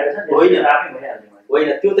पढ्न आएका छन् होइन आफै भइहाल्ने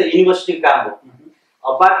होइन, त्यो त युनिभर्सिटीको काम हो।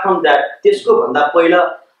 अपार्ट फ्रम द्याट त्यसको भन्दा पहिला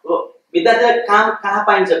विद्यार्थीलाई काम कहाँ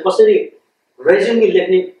पाइन्छ, कसरी रेज्युमी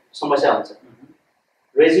लेख्ने समस्या हुन्छ।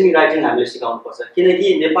 रेज्युमी राइटिङ हामीले सिकाउनुपर्छ किनकि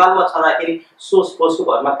नेपालमा छँदाखेरि सोच खोजको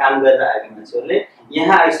भरमा काम गरेर आएका मान्छेहरूले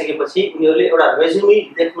यहाँ आइसकेपछि उनीहरूले एउटा रेज्युमी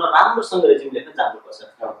लेख्न राम्रोसँग रेज्युमी लेख्न जान्नुपर्छ।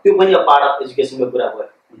 त्यो पनि पार्ट अफ एजुकेसनको कुरा भयो।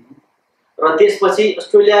 र त्यसपछि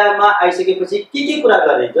अस्ट्रेलियामा आइसकेपछि के कुरा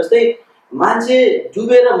गर्ने, जस्तै मान्छे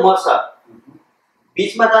डुबेर मर्छ,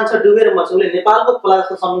 बिचमा जान्छ डुबेर मर्छ, उसले नेपालको खोला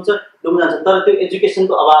जस्तो सम्झन्छ डुब्न जान्छ, तर त्यो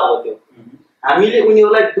एजुकेसनको अभाव हो। त्यो हामीले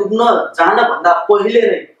उनीहरूलाई डुब्न जानभन्दा पहिले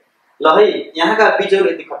नै ल है यहाँका बीचहरू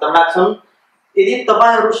यति खतरनाक छन्, यदि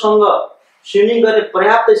तपाईँहरूसँग स्विमिङ गर्ने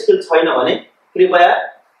पर्याप्त स्किल छैन भने कृपया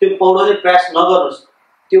त्यो पौडने प्रयास नगर्नुहोस्।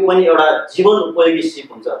 त्यो पनि एउटा जीवन उपयोगी सिप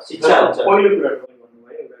हुन्छ, शिक्षा हुन्छ। पहिलो कुरा तपाईँ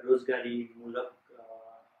भन्नुभयो एउटा रोजगारीमूलक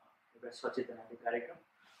एउटा सचेतनाको कार्यक्रम,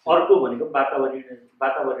 अर्को भनेको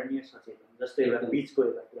वातावरणीय सचेतन, जस्तै एउटा बीचको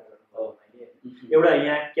एउटा कुरा गर्नुभयो मैले। एउटा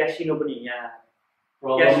यहाँ क्यासिनो पनि यहाँ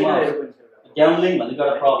क्यासिनोहरू पनि छ, ग्याम्बलिङ भनेको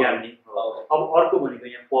एउटा प्रब्लम। अब अर्को भनेको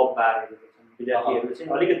यहाँ पब बारहरू छन्, विद्यार्थीहरू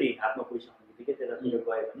चाहिँ अलिकति हातमा पैसा हुने बित्तिकै त्यतातिर गयो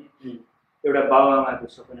भने एउटा बाबुआमाको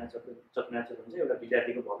सपना चकनाचुर हुन्छ, एउटा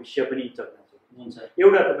विद्यार्थीको भविष्य पनि चकनाचुर हुन्छ।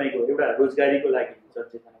 एउटा तपाईँको एउटा रोजगारीको लागि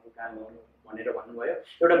सचेतनाको काम गर्नु भनेर भन्नुभयो,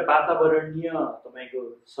 एउटा वातावरणीय तपाईँको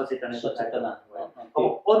सचेतना भयो। अब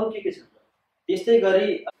अरू के छ? त्यस्तै गरी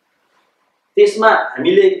त्यसमा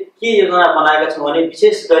हामीले के योजना बनाएका छौँ भने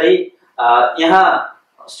विशेष गरी यहाँ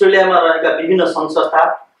अस्ट्रेलियामा रहेका विभिन्न सङ्घ संस्था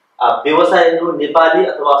व्यवसायहरू नेपाली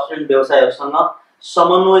अथवा अस्ट्रेलियन व्यवसायहरूसँग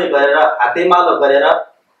समन्वय गरेर हातेमालो गरेर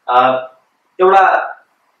एउटा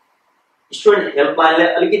स्टुडेन्ट हेल्पलाइनलाई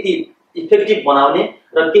अलिकति इफेक्टिभ बनाउने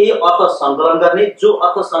र केही अर्थ सङ्कलन गर्ने, जो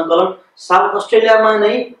अर्थ सङ्कलन साउथ अस्ट्रेलियामा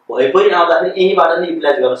नै भइपरि आउँदाखेरि यहीँबाट नै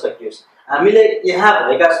युटिलाइज गर्न सकियोस्। हामीले यहाँ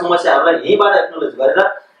भएका समस्याहरूलाई यहीँबाट एक्नोलेज गरेर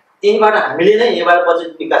यहीँबाट हामीले नै यहीँबाट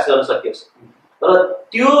बजेट विकास गर्न सकियोस्। र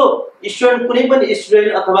त्यो स्टुडेन्ट कुनै पनि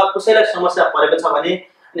स्टुडेन्ट अथवा कसैलाई समस्या परेको छ भने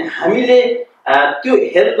अनि हामीले त्यो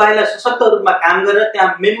हेल्पलाइनलाई सशक्त रूपमा काम गरेर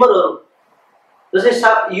त्यहाँ मेम्बरहरू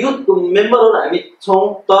जस्तै युथ मेम्बरहरू हामी छौँ,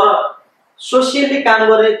 तर सोसियली काम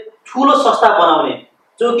गर्ने ठुलो संस्था बनाउने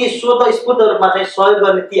जो कि स्वतस्फूर्त रूपमा चाहिँ सहयोग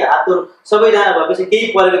गर्ने ती हातहरू सबैजना भएपछि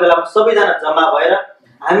केही परेको बेलामा सबैजना जम्मा भएर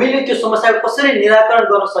हामीले त्यो समस्याको कसरी निराकरण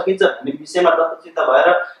गर्न सकिन्छ भन्ने विषयमा तटस्थ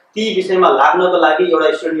भएर ती विषयमा लाग्नको लागि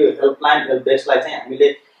एउटा स्टुडेन्ट हेल्पलाइन हेल्प डेस्कलाई चाहिँ हामीले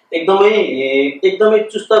एकदमै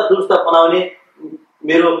चुस्त दुरुस्त बनाउने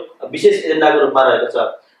मेरो विशेष एजेन्डाको रूपमा रहेको छ।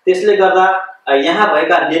 त्यसले गर्दा यहाँ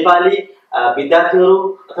भएका नेपाली विद्यार्थीहरू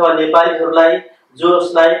अथवा नेपालीहरूलाई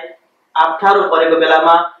जसलाई अप्ठ्यारो परेको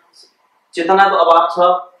बेलामा चेतनाको अभाव छ,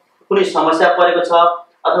 कुनै समस्या परेको छ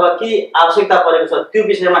अथवा केही आवश्यकता परेको छ, त्यो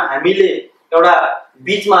विषयमा हामीले एउटा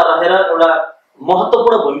बिचमा रहेर एउटा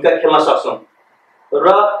महत्त्वपूर्ण भूमिका खेल्न सक्छौँ। र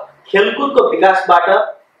खेलकुदको विकासबाट,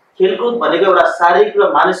 खेलकुद भनेको एउटा शारीरिक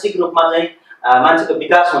र मानसिक रूपमा चाहिँ मान्छेको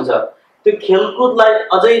विकास हुन्छ। त्यो खेलकुदलाई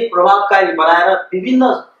अझै प्रभावकारी बनाएर विभिन्न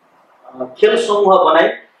खेल समूह बनाई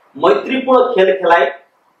मैत्रीपूर्ण खेल खेलाइ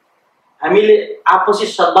हामीले आपसी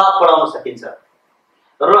सद्भाव बढाउन सकिन्छ।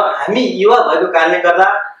 र हामी युवा भएको कारणले गर्दा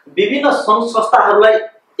विभिन्न सङ्घ संस्थाहरूलाई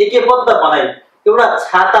एकबद्ध बनाई एउटा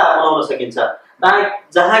छाता बनाउन सकिन्छ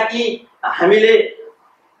जहाँ कि हामीले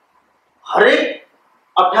हरेक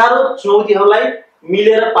अप्ठ्यारो चुनौतीहरूलाई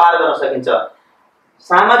मिलेर पार गर्न सकिन्छ।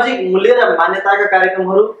 सामाजिक मूल्य र मान्यताका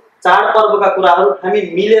कार्यक्रमहरू, चाडपर्वका कुराहरू हामी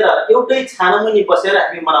मिलेर एउटै छानामुनि बसेर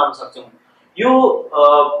हामी मनाउन सक्छौँ।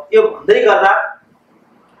 यो भन्दै गर्दा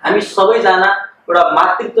हामी सबैजना एउटा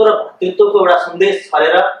मातृत्व र भातृत्वको एउटा सन्देश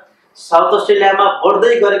छरेर साउथ अस्ट्रेलियामा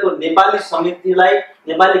बढ्दै गरेको नेपाली समितिलाई,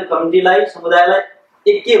 नेपाली कम्युनिटीलाई, समुदायलाई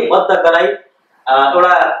एकबद्ध गराई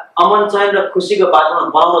एउटा अमन चयन र खुसीको वातावरण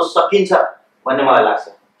बनाउन सकिन्छ भन्ने मलाई लाग्छ।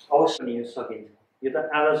 अवश्य नि यो सकिन्छ, यो त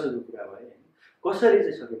आदर्शको कुरा भयो। कसरी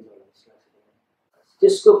चाहिँ सकिन्छ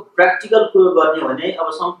त्यसको प्र्याक्टिकल कुरो गर्ने भने अब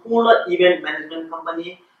सम्पूर्ण इभेन्ट म्यानेजमेन्ट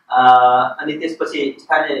कम्पनी अनि त्यसपछि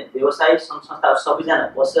स्थानीय व्यवसायी सङ्घ संस्थाहरू सबैजना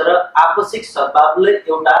बसेर आपसिक सद्भावले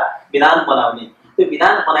एउटा विधान बनाउने। त्यो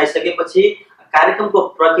विधान बनाइसकेपछि कार्यक्रमको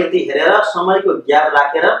प्रकृति हेरेर समयको ग्याप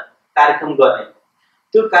राखेर कार्यक्रम गर्ने।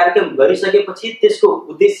 त्यो कार्यक्रम गरिसकेपछि त्यसको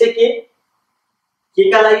उद्देश्य के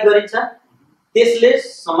का लागि गरिन्छ, त्यसले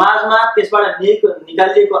समाजमा त्यसबाट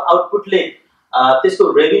निकालिएको आउटपुटले त्यसको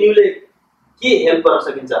रेभिन्यूले के हेल्प गर्न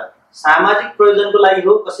सकिन्छ? सामाजिक प्रयोजनको लागि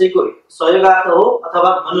हो, कसैको सहयोगार्थ हो अथवा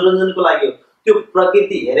मनोरञ्जनको लागि हो, त्यो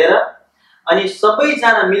प्रकृति हेरेर अनि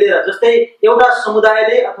सबैजना मिलेर, जस्तै एउटा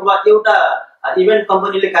समुदायले अथवा एउटा इभेन्ट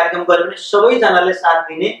कम्पनीले कार्यक्रम गर्यो भने सबैजनाले साथ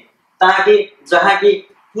दिने, ताकि जहाँ कि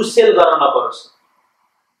पुसेल गर्न नपरोस्।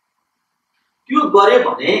 त्यो गर्यो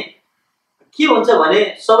भने के हुन्छ भने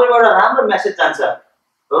सबैबाट राम्रो मेसेज जान्छ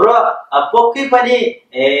र पक्कै पनि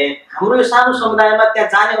हाम्रो यो सानो समुदायमा त्यहाँ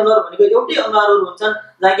जाने अनुहार भनेको एउटै अनुहारहरू हुन्छन्,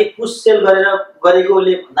 जहाँ कि पुसेल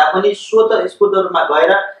गरेकोले भन्दा पनि स्वतस्फूर्त रूपमा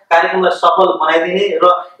गएर कार्यक्रमलाई सफल बनाइदिने र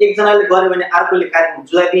एकजनाले गर्यो भने अर्कोले कार्यक्रम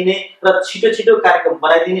जुलाइदिने र छिटो छिटो कार्यक्रम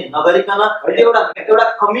बनाइदिने नगरिकन एउटा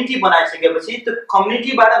कमिटी बनाइसकेपछि त्यो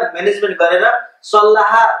कम्युनिटीबाट म्यानेजमेन्ट गरेर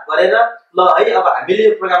सल्लाह गरेर ल है अब हामीले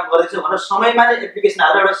यो प्रोग्राम गर्दैछौँ भनेर समयमा नै एप्लिकेसन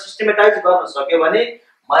हालेर एउटा सिस्टमेटाइज गर्न सक्यो भने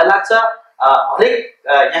मलाई लाग्छ हरेक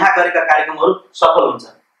यहाँ गरेका कार्यक्रमहरू सफल हुन्छ।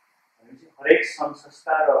 हरेक सङ्घ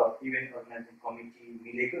संस्था र इभेन्ट अर्गनाइजिङ कमिटी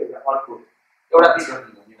मिलेको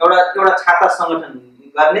एउटा छाता सङ्गठन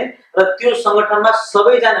गर्ने र त्यो सङ्गठनमा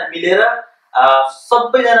सबैजना मिलेर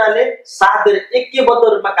सबैजनाले साथ दिएर एकैबद्ध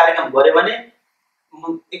रूपमा कार्यक्रम गर्यो भने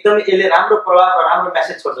एकदमै यसले राम्रो प्रभाव र राम्रो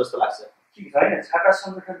मेसेज छोड्छ जस्तो लाग्छ। कि होइन छाता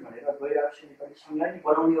सङ्गठन भनेर गैर-आवासीय नेपाली सङ्घलाई नै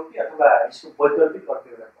बनाउने हो कि अथवा यसको वैकल्पिक अर्को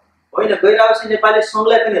एउटा होइन, गैर-आवासीय नेपाली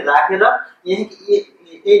सङ्घलाई पनि राखेर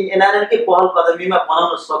एनआरएनकै पहल कदमीमा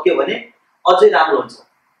बनाउन सक्यो भने अझै राम्रो हुन्छ।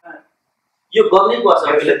 यो गर्नै पर्छ,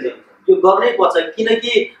 यो गर्नै पर्छ,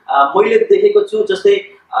 किनकि मैले देखेको छु जस्तै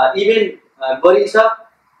इभेन्ट गरिन्छ,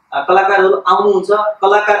 कलाकारहरू आउनुहुन्छ,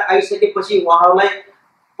 कलाकार आइसकेपछि उहाँहरूलाई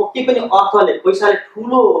पक्कै पनि अर्थले पैसाले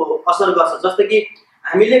ठुलो असर गर्छ। जस्तै कि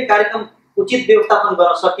हामीले कार्यक्रम उचित व्यवस्थापन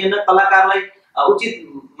गर्न सकिएन, कलाकारलाई उचित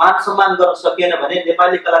मान सम्मान गर्न सकिएन भने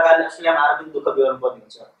नेपाली कलाकारले अस्ट्रेलियामा आएर पनि दुःख बेहोर्नु पर्ने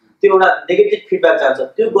हुन्छ। त्यो एउटा नेगेटिभ फिडब्याक जान्छ।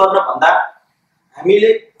 त्यो गर्न भन्दा हामीले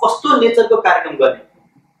कस्तो नेचरको कार्यक्रम गर्ने,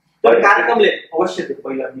 त्यो कार्यक्रमले अवश्य त्यो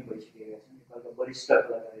पहिला पनि भइसकेको छ। नेपालका वरिष्ठ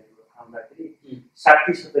कलाकारहरू आउँदाखेरि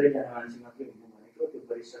 60-70 जना मान्छे मात्रै हुनु भनेको त्यो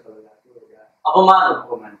वरिष्ठ कलाकारको एउटा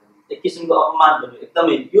अपमान, एक किसिमको अपमान भन्नु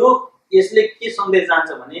एकदमै। यसले के सन्देश जान्छ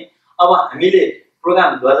भने अब हामीले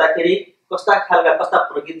प्रोग्राम गर्दाखेरि कस्ता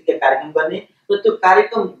प्रकृतिका कार्यक्रम गर्ने र त्यो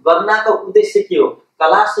कार्यक्रम गर्नको उद्देश्य के हो?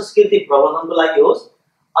 कला संस्कृति प्रवर्धनको लागि होस्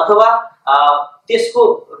अथवा त्यसको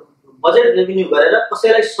बजेट रेभिन्यू गरेर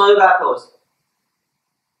कसैलाई सहयोगार्थ होस्,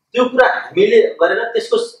 त्यो कुरा हामीले गरेर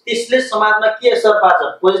त्यसले समाजमा के असर पार्छ,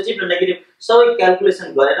 पोजिटिभ र नेगेटिभ सबै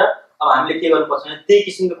क्याल्कुलेसन गरेर अब हामीले के गर्नुपर्छ भने त्यही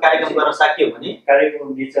किसिमको कार्यक्रम गर्न सकियो भने कार्यक्रम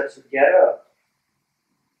नेचर छुट्याएर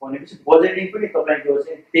भनेपछि बजेटिङ पनि तपाईँको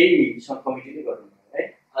चाहिँ त्यही सब कमिटीले गर्नु है।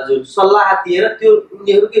 हजुर, सल्लाह दिएर त्यो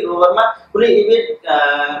उनीहरूकै रोभरमा कुनै इभेन्ट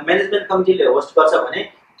म्यानेजमेन्ट कमिटीले होस्ट गर्छ भने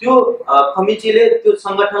त्यो कमिटीले त्यो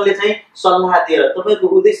सङ्गठनले चाहिँ सल्लाह दिएर तपाईँको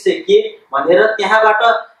उद्देश्य के भनेर त्यहाँबाट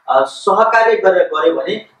सहकार्य गरेर गऱ्यो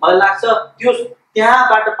भने मलाई लाग्छ त्यो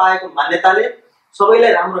त्यहाँबाट पाएको मान्यताले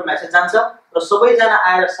सबैलाई राम्रो मेसेज जान्छ र सबैजना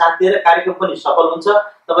आएर साथ दिएर कार्यक्रम पनि सफल हुन्छ।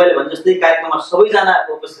 तपाईँले भने जस्तै कार्यक्रममा सबैजना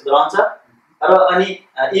उपस्थित रहन्छ र अनि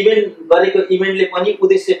इभेन्ट गरेको इभेन्टले पनि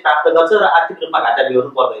उद्देश्य प्राप्त गर्छ र आर्थिक रूपमा घाटा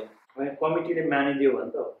बेहोर्नु पर्दैन। कमिटीले मानिदियो भने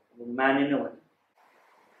त मानेन भने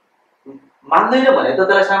मान्दैन भने त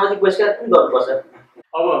त्यसलाई सामाजिक बहिष्कार पनि गर्नुपर्छ।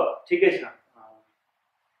 अब ठिकै छ।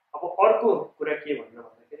 अब अर्को कुरा के भन्नु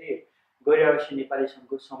भन्दाखेरि गैर-आवासीय नेपाली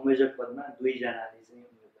सङ्घको संयोजक पदमा 2 जनाले चाहिँ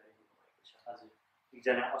उम्मेदवारी दिनुभएको छ। हजुर,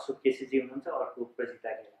 एकजना अशोक केसीजी हुनुहुन्छ, अर्को प्रजिता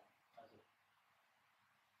गेला। हजुर,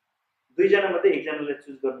 2 जना मध्ये एकजनालाई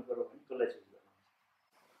चुज गर्नु पर्यो भने कसलाई चुज गर्नुहुन्छ?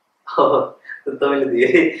 तपाईँले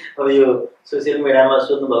धेरै अब यो सोसियल मिडियामा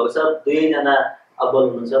सोध्नु भएको छ। 2 जना अब्बल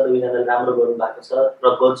हुनुहुन्छ, 2 जनाले राम्रो गर्नु भएको छ र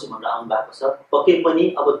गर्छु भनेर आउनु भएको छ। पक्कै पनि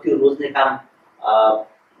अब त्यो रोज्ने काम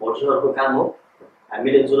भोटरहरूको काम हो।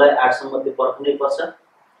 हामीले जुलाई 8 सम्म त्यो पर्खनै पर्छ।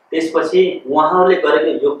 त्यसपछि उहाँहरूले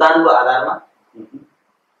गरेको योगदानको आधारमा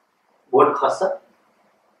भोट खस्छ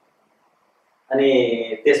अनि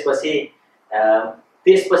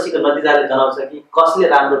त्यसपछिको नतिजाले जनाउँछ कि कसले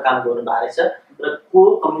राम्रो काम गर्नु भएको रहेछ र को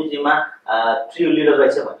कम्युनिटीमा ट्रु लिडर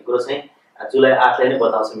रहेछ भन्ने कुरो चाहिँ जुलाई 8 नै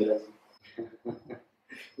बताउँछ। मिलन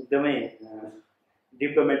एकदमै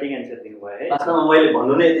डिप्लोमेटिक एन्सर दिनुभयो है। वास्तवमा मैले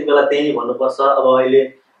भन्नु नै यति बेला त्यही भन्नुपर्छ। अब अहिले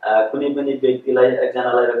कुनै पनि व्यक्तिलाई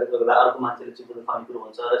एकजनालाई गर्दा अर्को मान्छेले चित्त दुखाउने कुरो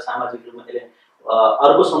हुन्छ र सामाजिक रूपमा यसले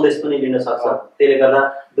अर्को सन्देश पनि लिन सक्छ। त्यसले गर्दा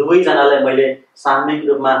 2 जनालाई मैले सामूहिक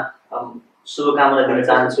रूपमा शुभकामना दिन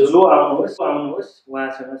चाहन्छु। जो आउनुहोस्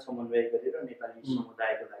उहाँसँग समन्वय गरेर नेपाली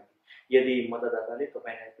समुदायको लागि यदि मतदाताले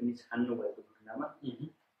तपाईँलाई पनि छान्नु भएको खण्डमा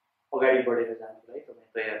अगाडि बढेर जानुको लागि तपाईँ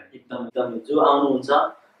तयार। एकदम जो आउनुहुन्छ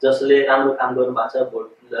जसले राम्रो काम गर्नु भएको छ भोट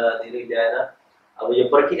धेरै ल्याएर अब यो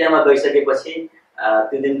प्रक्रियामा गइसकेपछि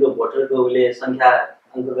त्यो दिनको भोटरको उसले सङ्ख्या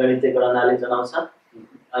अङ्कगणितीय गणनाले जनाउँछ।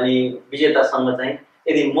 अनि विजेतासँग चाहिँ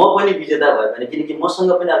यदि म पनि विजेता भयो भने, किनकि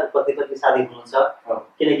मसँग पनि अर्को कति साथी हुनुहुन्छ,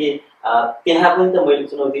 किनकि त्यहाँ पनि त मैले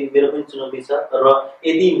चुनौती, मेरो पनि चुनौती छ। र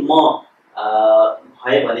यदि म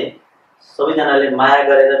भएँ भने सबैजनाले माया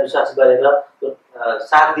गरेर विश्वास गरेर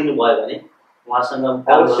साथ दिनुभयो भने उहाँसँग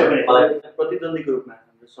मलाई प्रतिद्वन्दीको रूपमा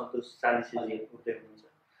सन्तोष चालिसेजी उठ्दै हुनुहुन्छ,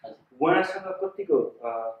 उहाँसँग कतिको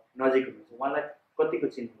नजिक हुनुहुन्छ, उहाँलाई कतिको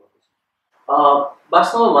चिन्नुभएको छ?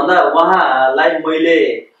 वास्तवमा भन्दा उहाँलाई मैले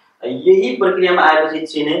यही प्रक्रियामा आएपछि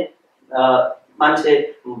चिने। मान्छे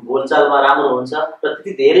बोलचालमा राम्रो हुन्छ र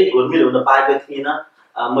त्यति धेरै घुलमिल हुन पाएको थिइनँ।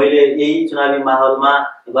 मैले यही चुनावी माहौलमा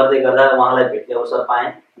गर्दै गर्दा उहाँलाई भेट्ने अवसर पाएँ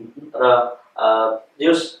र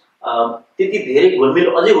जस त्यति धेरै घुलमिल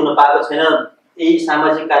अझै हुन पाएको छैन। यही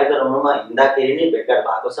सामाजिक कार्यक्रमहरूमा हिँड्दाखेरि नै भेटघाट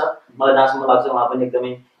भएको छ। मलाई जहाँसम्म लाग्छ उहाँ पनि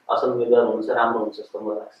एकदमै असल उम्मेदवार हुनुहुन्छ, राम्रो हुन्छ जस्तो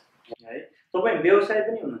मलाई लाग्छ। है तपाईँ व्यवसाय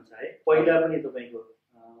पनि हुनुहुन्छ है, पहिला पनि तपाईँको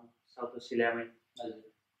साउथ अस्ट्रेलियामै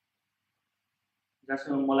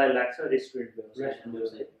जहाँसम्म मलाई लाग्छ रेस्टुरेन्ट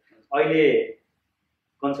व्यवसाय, अहिले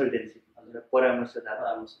कन्सल्टेन्सी परामर्शदाता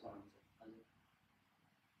हुनुहुन्छ।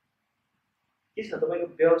 के छ तपाईँको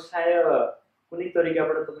व्यवसाय कुनै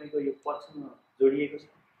तरिकाबाट तपाईँको यो पक्षमा जोडिएको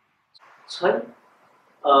छैन?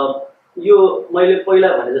 यो मैले पहिला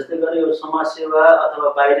भने जस्तै गरेँ, यो समाजसेवा अथवा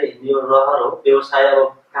बाहिर हिँड्ने यो रहर हो। व्यवसाय अब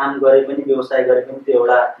काम गरे पनि व्यवसाय गरे पनि त्यो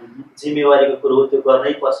एउटा जिम्मेवारीको कुरो हो, त्यो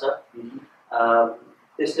गर्नै पर्छ।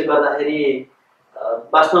 त्यसले गर्दाखेरि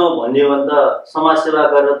वास्तवमा भन्ने हो भने त समाजसेवा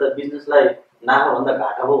गरेर त बिजनेसलाई नाफाभन्दा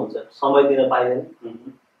घाटा पो हुन्छ, समय दिन पाइँदैन।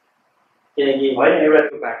 किनकि होइन, एउटा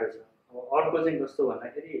त्यो बाटो छ। अर्को चाहिँ कस्तो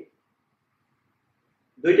भन्दाखेरि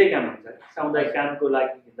दुइटै काम हुन्छ। सामुदायिक कामको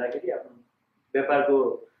लागि हिँड्दाखेरि आफ्नो व्यापारको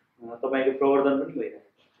तपाईँको प्रवर्धन पनि भइरहेको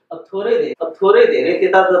छ। थोरै धेरै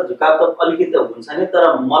त्यता त झुकाव त अलिकति हुन्छ नि, तर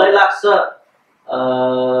मलाई लाग्छ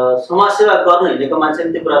समाजसेवा गर्न हिँडेको मान्छे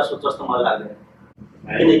त्यो कुरा सोच्छ जस्तो मलाई लाग्दैन।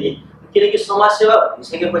 किनकि समाजसेवा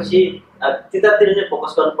भनिसकेपछि त्यतातिर नै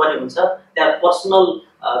फोकस गर्नुपर्ने हुन्छ। त्यहाँ पर्सनल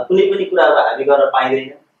कुनै पनि कुराहरू हाबी गर्न पाइँदैन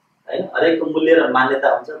होइन। हरेकको मूल्य र मान्यता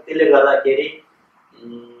हुन्छ। त्यसले गर्दाखेरि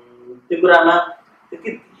त्यो कुरामा त्यति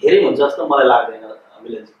धेरै हुन्छ जस्तो मलाई लाग्दैन।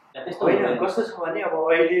 होइन, कस्तो छ भने अब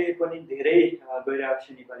अहिले पनि धेरै गैर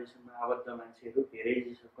आवासीय नेपाली सङ्घमा आबद्ध मान्छेहरू धेरै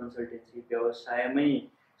कन्सल्टेन्सी व्यवसायमै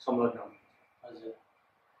संलग्न हुनुहुन्छ। हजुर,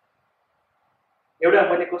 एउटा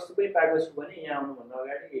मैले कस्तो पनि पाएको छु भने यहाँ आउनुभन्दा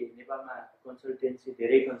अगाडि नेपालमा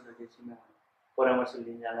धेरै कन्सल्टेन्सीमा परामर्श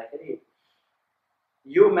लिन जाँदाखेरि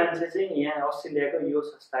यो मान्छे चाहिँ यहाँ अस्ट्रेलियाको यो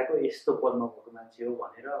संस्थाको यस्तो पदमा भएको मान्छे हो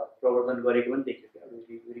भनेर प्रवर्धन गरेको पनि देखियो।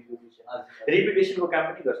 रिपुटेसनको काम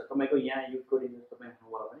पनि गर्छ। तपाईँको यहाँ युथ कोअर्डिनेटर तपाईँ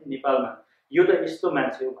हुनुभयो भने नेपालमा यो त यस्तो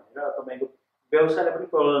मान्छे हो भनेर तपाईँको व्यवसायलाई पनि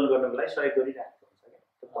प्रवर्धन गर्नको लागि सहयोग गरिरहेको हुन्छ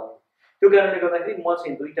क्या। त्यो कारणले गर्दाखेरि म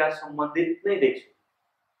चाहिँ दुईटा सम्बन्धित नै देख्छु।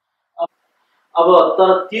 अब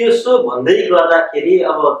तर त्यसो भन्दै गर्दाखेरि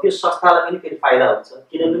अब त्यो संस्थालाई पनि फेरि फाइदा हुन्छ।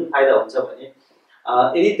 किन पनि फाइदा हुन्छ भने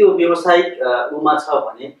यदि त्यो व्यावसायिक उमा छ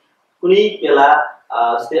भने कुनै बेला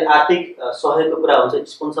जस्तै आर्थिक सहयोगको कुरा हुन्छ,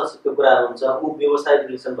 स्पोन्सरसिपको कुराहरू हुन्छ, ऊ व्यवसाय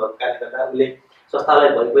रिलेसन भएको कारणले गर्दा उसले संस्थालाई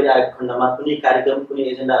भइपरि आएको खण्डमा कुनै कार्यक्रम कुनै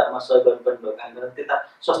एजेन्डाहरूमा सहयोग गर्नुपर्ने भएको कारणले गर्दा त्यता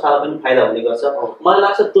संस्थालाई पनि फाइदा हुने गर्छ। मलाई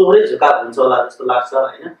लाग्छ दोहोरै झुकाव हुन्छ होला जस्तो लाग्छ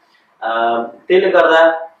होइन। त्यसले गर्दा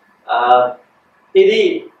यदि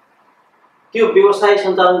त्यो व्यवसाय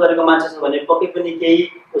सञ्चालन गरेको मान्छे छ भने पक्कै पनि केही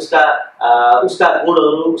उसका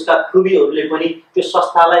गुणहरू, उसका खुबीहरूले पनि त्यो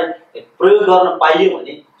संस्थालाई प्रयोग गर्न पाइयो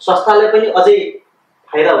भने संस्थाले पनि अझै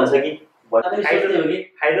फाइदा हुन्छ कि?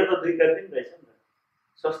 फाइदा त दुईतर्फै रहेछ नि त।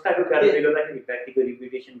 संस्थाको कारणले गर्दाखेरि व्यक्तिको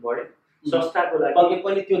रिपुटेसन बढ्यो, संस्थाको लागि पक्कै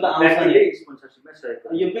पनि त्यो त आउँछ नि। स्पोन्सरसिपमा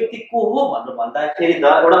सहयोग यो व्यक्ति को हो भनेर भन्दाखेरि त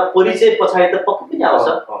एउटा परिचय पछाडि त पक्कै पनि आउँछ।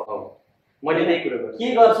 मैले त्यही कुरो गर्छु। के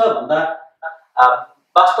गर्छ भन्दा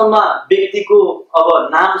वास्तवमा व्यक्तिको अब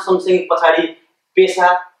नाम सँगसँगै पछाडि पेसा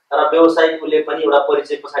र व्यवसायिकले पनि एउटा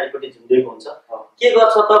परिचय पछाडिपट्टि झुन्डिएको हुन्छ। के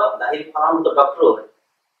गर्छ त भन्दाखेरि फलानु त डाक्टर हो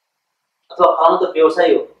अथवा फलानु त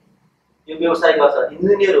व्यवसायी हो, यो व्यवसाय गर्छ,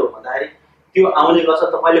 इन्जिनियर हो भन्दाखेरि त्यो आउने गर्छ।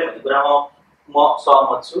 तपाईँले भन्ने कुरामा म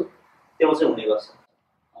सहमत छु, त्यो चाहिँ हुने गर्छ।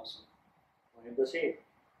 भनेपछि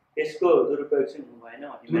त्यसको दुरुपयोग चाहिँ हुनु भएन।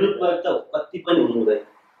 दुरुपयोग त कति पनि हुनु हुँदैन,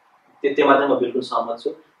 त्योमा चाहिँ म बिल्कुल सहमत छु।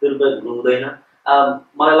 दुरुपयोग हुनु हुँदैन।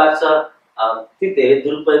 मलाई लाग्छ ती धेरै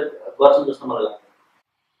दुरुपयोग गर्छन् जस्तो मलाई लाग्छ।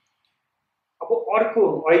 अब अर्को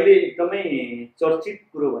अहिले एकदमै चर्चित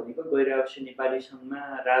कुरो भनेको गैर आवासीय नेपाली सङ्घमा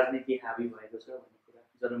राजनीति हाबी भएको छ भन्ने कुरा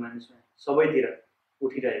जनमानसमा सबैतिर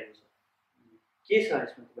उठिरहेको छ। के छ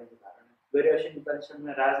यसमा तपाईँको धारणा? गैर आवासीय नेपाली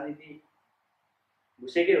सङ्घमा राजनीति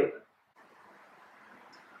घुसेकै हो त?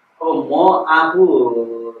 अब म आफू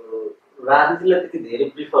राजनीतिलाई त्यति धेरै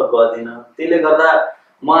प्रिफर गर्दिनँ। त्यसले गर्दा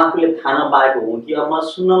म आफूले थाहा नपाएको हुँ कि अब म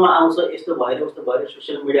सुन्नमा आउँछ यस्तो भएर उस्तो भएर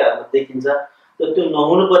सोसियल मिडियाहरूमा देखिन्छ, त्यो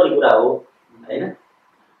नहुनुपर्ने कुरा हो होइन।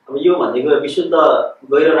 अब यो भनेको विशुद्ध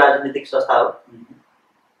गैर राजनीतिक संस्था हो,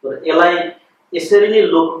 तर यसलाई यसरी नै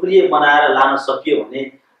लोकप्रिय बनाएर लान सकियो भने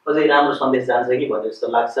अझै राम्रो सन्देश जान्छ कि भन्ने जस्तो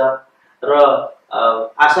लाग्छ। र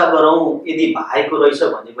आशा गरौँ यदि भएको रहेछ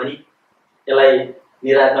भने पनि यसलाई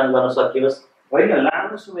निराकरण गर्न सकियोस्। होइन,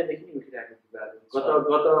 लामो समयदेखि नै उठिरहेको विवाद हो।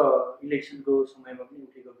 गत इलेक्सनको समयमा पनि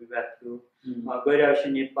उठेको विवाद थियो। गैर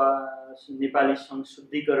आवश्यक नेपाली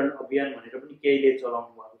संशुद्धिकरण अभियान भनेर पनि केहीले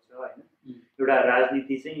चलाउनु भएको छ होइन। एउटा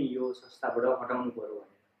राजनीति चाहिँ यो संस्थाबाट हटाउनु पर्यो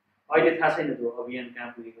भनेर। अहिले थाहा छैन त्यो अभियान कहाँ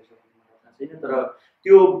पुगेको छ भन्ने मलाई थाहा छैन, तर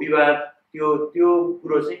त्यो विवाद त्यो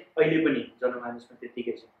कुरो चाहिँ अहिले पनि जनमानसमा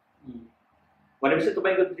त्यत्तिकै छ। भनेपछि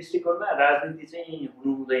तपाईँको दृष्टिकोणमा राजनीति चाहिँ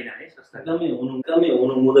हुनु हुँदैन है संस्था? एकदमै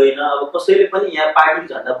हुनु हुँदैन। अब कसैले पनि यहाँ पार्टी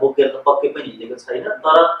झन्डा बोकेर त पक्कै पनि हिँडेको छैन,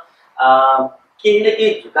 तर केही न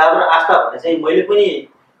केही झुकाव र आस्था भन्ने चाहिँ मैले पनि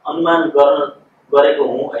अनुमान गरेको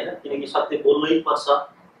हुँ होइन, किनकि सत्य बोल्नै पर्छ,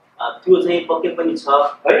 त्यो चाहिँ पक्कै पनि छ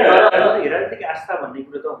होइन। राजनीतिक आस्था भन्ने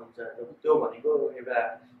कुरो त हुन्छ, त्यो भनेको एउटा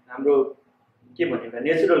हाम्रो के भन्ने एउटा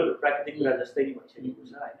नेचुरल प्राकृतिक कुरा जस्तै नै भइसकेको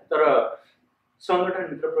छ होइन। तर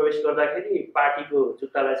सङ्गठनभित्र प्रवेश गर्दाखेरि पार्टीको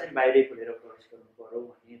जुत्तालाई चाहिँ बाहिरै खोलेर प्रवेश गर्नु पर्यो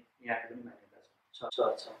भन्ने यहाँको पनि मान्यता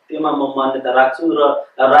छ। त्योमा म मान्यता राख्छु। र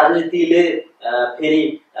राजनीतिले फेरि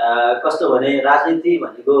कस्तो भने राजनीति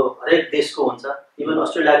भनेको हरेक देशको हुन्छ, इभन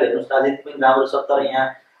अस्ट्रेलियाको हेर्नुहोस् राजनीति पनि राम्रो छ, तर यहाँ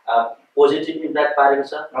पोजिटिभ इम्प्याक्ट पारेको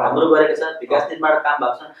छ, राम्रो गरेको छ, विकास निर्माण काम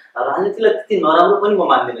भएको छ। राजनीतिलाई त्यति नराम्रो पनि म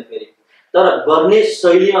मान्दिनँ फेरि, तर गर्ने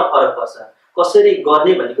शैलीमा फरक पर्छ, कसरी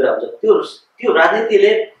गर्ने भन्ने कुरा हुन्छ। त्यो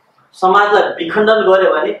राजनीतिले समाजलाई विखण्डन गर्यो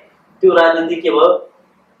भने त्यो राजनीति के भयो,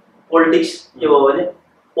 पोलिटिक्स के भयो भने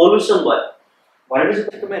पोल्युसन भयो। भनेपछि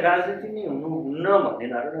तपाईँ राजनीति नै हुन्न भन्ने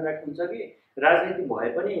धारणा राख्नुहुन्छ कि राजनीति भए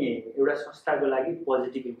पनि एउटा संस्थाको लागि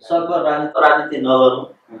पोजिटिभ इम्प्याक्ट? सबको राजनीति नगरौँ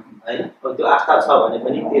होइन। त्यो आस्था छ भने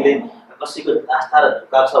पनि त्यसले कसैको आस्था र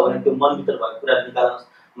झुकाव छ भने त्यो मनभित्र भएको कुरा निकाल्न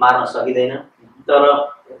मार्न सकिँदैन। तर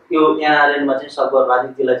यो एनआरएनमा चाहिँ सबको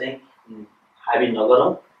राजनीतिलाई चाहिँ हाबी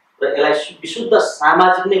नगरौँ र यसलाई विशुद्ध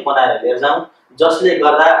सामाजिक नै बनाएर लिएर जाउँ, जसले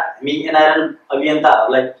गर्दा हामी एनआरएन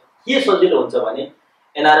अभियन्ताहरूलाई के सजिलो हुन्छ भने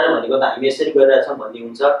एनआरएन भनेको त हामी यसरी गरिरहेछौँ भन्ने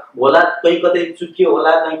हुन्छ। होला कहीँ कतै चुकियो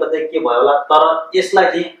होला, कहीँ कतै के भयो होला, तर यसलाई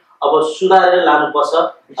चाहिँ अब सुधारेर लानुपर्छ।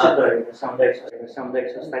 एकदमै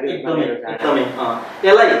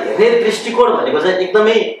यसलाई हेर्ने दृष्टिकोण भनेको चाहिँ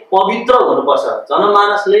एकदमै पवित्र हुनुपर्छ।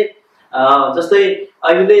 जनमानसले जस्तै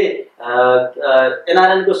अहिले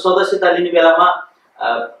एनआरएनको सदस्यता लिने बेलामा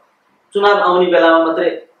चुनाव आउने बेलामा मात्रै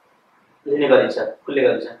लिने गरिन्छ, खुल्ने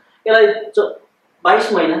गरिन्छ। यसलाई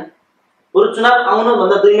 22 महिना बरु चुनाव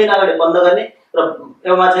आउनुभन्दा 2 महिना अगाडि बन्द गर्ने र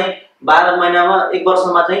यसमा चाहिँ 12 महिनामा 1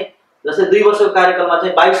 वर्षमा चाहिँ जस्तै 2 वर्षको कार्यकालमा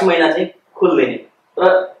चाहिँ 22 महिना चाहिँ खुल्दैन। र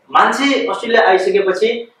मान्छे अस्ट्रेलिया आइसकेपछि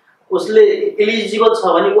उसले एलिजिबल छ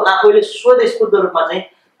भने ऊ आफैले स्वदेशबद्ध रूपमा चाहिँ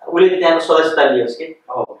उसले त्यहाँको सदस्यता लियोस् कि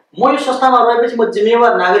म यो संस्थामा रहेपछि म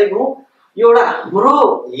जिम्मेवार नागरिक हुँ, यो एउटा हाम्रो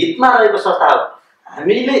हितमा रहेको संस्था हो,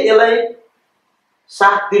 हामीले यसलाई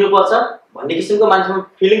साथ दिनुपर्छ भन्ने किसिमको मान्छेमा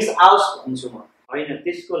फिलिङ्स आओस् भन्छु म। होइन,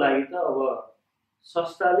 त्यसको लागि त अब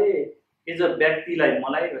संस्थाले एज अ व्यक्तिलाई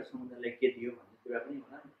मलाई र समुदायलाई के दियो भन्ने कुरा पनि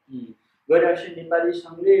होला नि। गैर आवश्यक नेपाली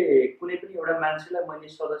सङ्घले कुनै पनि एउटा मान्छेलाई मैले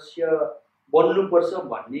सदस्य बन्नुपर्छ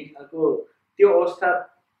भन्ने खालको त्यो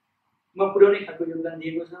अवस्थामा पुर्याउने खालको योगदान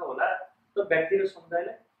दिएको छ होला त व्यक्ति र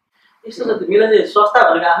समुदायलाई। यस्तो छ मिलन, संस्था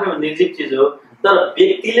भनेको आफ्नै निर्जीव चिज हो, तर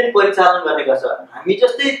व्यक्तिले परिचालन गर्ने गर्छ। हामी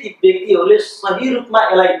जस्तै ती व्यक्तिहरूले सही रूपमा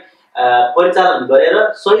यसलाई परिचालन गरेर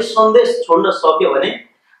सही सन्देश छोड्न सक्यो भने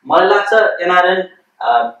मलाई लाग्छ एनआरएन,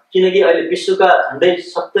 किनकि अहिले विश्वका झन्डै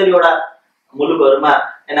 70वटा मुलुकहरूमा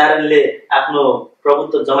एनआरएनले आफ्नो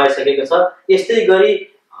प्रभुत्व जमाइसकेको छ। यस्तै गरी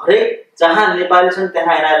हरेक जहाँ नेपाली छन्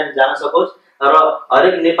त्यहाँ एनआरएन जान सकोस् र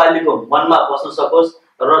हरेक नेपालीको मनमा बस्न सकोस्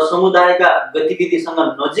र समुदायका गतिविधिसँग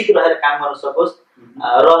नजिक रहेर काम गर्न सकोस्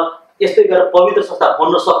र यस्तै गरेर पवित्र संस्था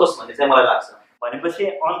बन्न सकोस् भन्ने चाहिँ मलाई लाग्छ। भनेपछि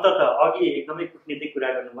अन्ततः अघि एकदमै कुटनीतिक कुरा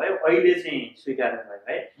गर्नुभयो, अहिले चाहिँ स्वीकार भयो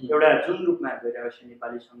है, एउटा जुन रूपमा गैर आवश्यक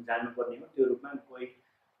नेपाली सङ्घ जानुपर्ने हो त्यो रूपमा कोही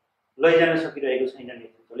लैजान सकिरहेको छैन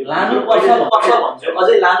नेतृत्वले। लानुपर्छ भन्छु,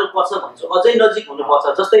 अझै लानुपर्छ भन्छु, अझै नजिक हुनुपर्छ।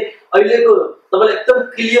 जस्तै अहिलेको तपाईँलाई एकदम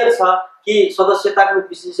क्लियर छ कि सदस्यताको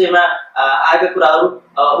विषयमा आएका कुराहरू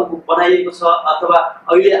बनाइएको छ अथवा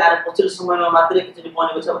अहिले आएर पछिल्लो समयमा मात्रै एकचोटि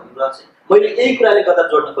बनेको छ भन्ने कुरा चाहिँ मैले यही कुराले गर्दा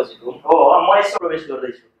जोड्न खोजेको हो। म यसमा प्रवेश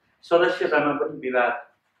गर्दैछु, सदस्यतामा पनि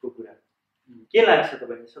विवादको कुरा के लाग्छ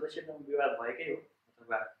तपाईँले? सदस्यतामा विवाद भएकै हो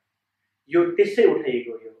अथवा यो त्यसै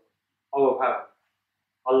उठाइएको यो अभाव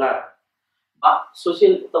हल्ला?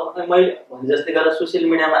 सोसियल तपाईँ मैले भने जस्तै गरेर सोसियल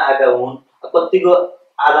मिडियामा आएका हुन्, कतिको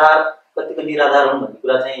आधार कतिको निराधार हुन् भन्ने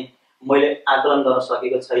कुरा चाहिँ मैले आकलन गर्न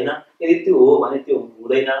सकेको छैन। यदि त्यो हो भने त्यो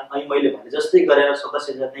हुँदैन। अनि मैले भने जस्तै गरेर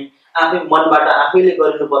सदस्यता चाहिँ आफै मनबाट आफैले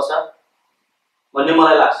गरिनुपर्छ भन्ने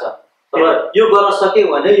मलाई लाग्छ। तर यो गर्न सक्यो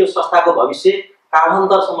भने यो संस्थाको भविष्य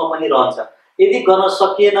कालान्तरसम्म पनि रहन्छ। यदि गर्न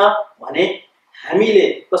सकिएन भने हामीले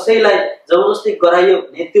कसैलाई जबरजस्ती गराइयो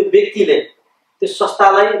भने त्यो व्यक्तिले त्यो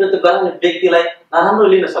संस्थालाई र त्यो गराउने व्यक्तिलाई नराम्रो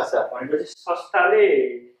लिन सक्छ। भनेपछि संस्थाले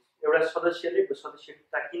एउटा सदस्यले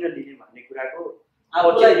सदस्यता किन लिने भन्ने कुराको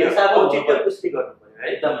औचित्य पुष्टि गर्नु पर्यो है।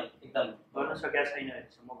 एकदमै गर्न सकेका छैन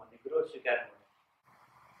अहिलेसम्म भन्ने कुरो स्वीकार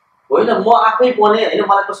होइन। म आफै बने होइन,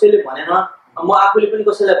 मलाई कसैले भनेन, म आफूले पनि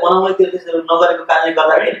कसैलाई बनाउनै त्यसरी नगरेको कारणले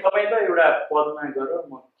गर्दाखेरि तपाईँ त एउटा पदमा गएर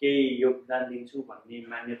म केही योगदान दिन्छु भन्ने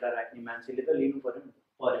मान्यता राख्ने मान्छेले त लिनु पर्यो नि।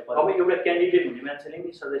 अब एउटा क्यान्डिडेट हुने मान्छेले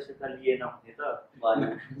नि सदस्यता लिएन भने त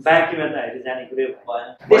बाँकीमा त अहिले जाने कुरै भएन।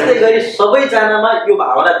 त्यस्तै गरी सबैजनामा यो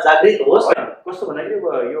भावना जागृत होस्। कस्तो भन्दाखेरि अब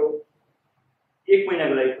यो 1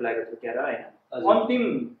 महिनाको लागि खुलाएको थियो क्यार होइन,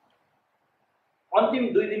 अन्तिम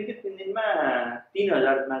 2 दिन कि 3 दिनमा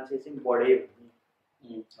 3000 मान्छे चाहिँ बढे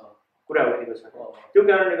भन्ने कुरा उठेको छ। त्यो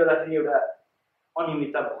कारणले गर्दाखेरि एउटा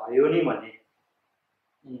अनियमितता भयो नि भन्ने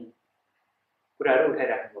कुराहरू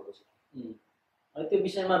उठाइराख्नु भएको छ। त्यो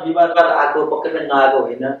विषयमा विवाद आएको पक्कै पनि नआएको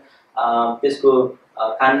होइन। त्यसको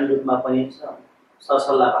कानुनी रूपमा पनि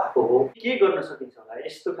सरसल्लाह भएको हो। के गर्न सकिन्छ होला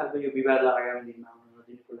यस्तो खालको यो विवादलाई आगामी दिनमा आउन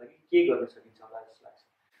नदिनुको लागि के गर्न सकिन्छ होला जस्तो लाग्छ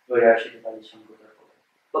गैर नेपाली सङ्घको तर्फबाट?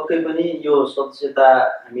 पक्कै पनि यो सदस्यता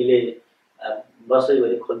हामीले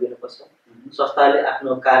वर्षैभरि खोलिदिनुपर्छ। संस्थाले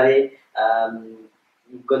आफ्नो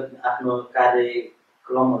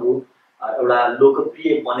कार्यक्रमहरू एउटा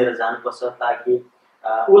लोकप्रिय बनेर जानुपर्छ ताकि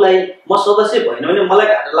उसलाई म सदस्य भएन भने मलाई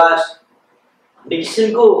घाटा लागोस् भन्ने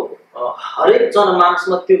किसिमको हरेक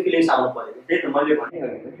जनमानसमा त्यो फिलिङ्स आउनु पर्यो। त्यही त मैले भने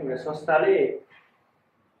एउटा संस्थाले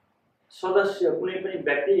सदस्य कुनै पनि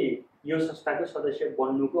व्यक्ति यो संस्थाको सदस्य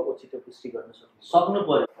बन्नुको औचित्य पुष्टि गर्न सक्नु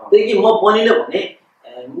पर्यो। त्यही कि म बनिनँ भने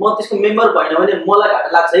म त्यसको मेम्बर भएन भने मलाई घाटा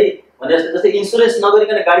लाग्छ है भने जस्तै इन्सुरेन्स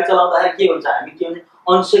नगरिकन गाडी चलाउँदाखेरि के हुन्छ, हामी के हुन्छ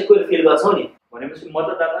अनसेक्योर फिल गर्छौँ नि। भनेपछि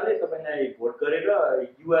मतदाताले तपाईँलाई भोट गरेर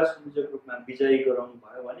युवा संयोजक रूपमा विजयी गराउनु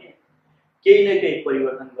भयो भने केही न केही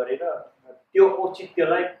परिवर्तन गरेर त्यो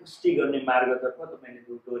औचित्यलाई पुष्टि गर्ने मार्गतर्फ तपाईँले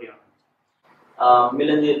डोर्याउनुहुन्छ।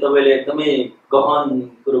 मिलनजी तपाईँले एकदमै गहन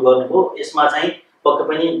कुरो गर्नुभयो। यसमा चाहिँ पक्कै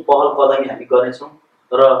पनि पहल कदमी हामी गर्नेछौँ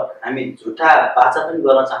र हामी झुटा बाचा पनि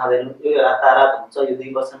गर्न चाहँदैनौँ। यो रातारात हुन्छ, यो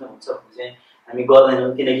 2 वर्षमै हुन्छ भने चाहिँ हामी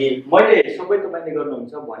गर्दैनौँ। किनकि मैले सबै तपाईँले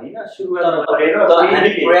गर्नुहुन्छ भनिनँ, सुरुवात गरेर हामी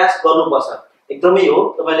प्रयास गर्नुपर्छ। एकदमै हो,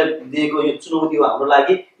 तपाईँले दिएको यो चुनौती हो हाम्रो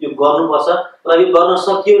लागि, यो गर्नुपर्छ। र यो गर्न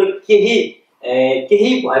सकियो र केही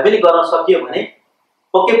भए पनि गर्न सकियो भने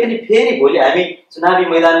पक्कै पनि फेरि भोलि हामी चुनावी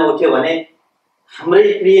मैदानमा उठ्यो भने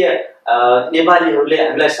हाम्रै प्रिय नेपालीहरूले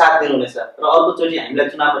हामीलाई साथ दिनुहुनेछ र अर्कोचोटि हामीलाई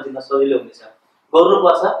चुनावमा जित्न सजिलो हुनेछ।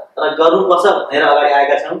 गर्नुपर्छ र गर्नुपर्छ भनेर अगाडि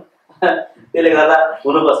आएका छौँ। त्यसले गर्दा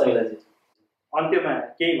हुनुपर्छ मिलनजी। अन्त्यमा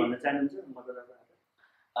केही भन्न चाहनुहुन्छ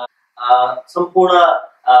मतदाताहरू? सम्पूर्ण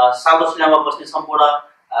साउथमा बस्ने सम्पूर्ण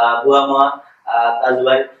बुवामा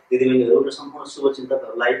दाजुभाइ दिदीबहिनीहरू र सम्पूर्ण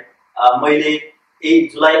शुभचिन्तकहरूलाई मैले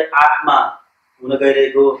जुलाई 8मा हुन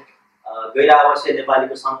गइरहेको गैर आवासीय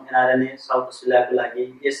नेपालीको सङ्घ एनआरएनए साउथ अस्ट्रेलियाको लागि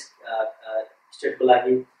यस स्टेटको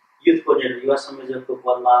लागि युथ कोअर्डिनेटर युवा संयोजकको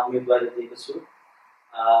पदमा उम्मेदवारी दिएको छु।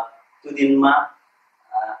 त्यो दिनमा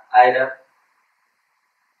आएर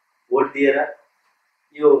भोट दिएर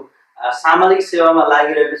यो सामाजिक सेवामा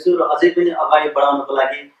लागिरहेको छु र अझै पनि अगाडि बढाउनको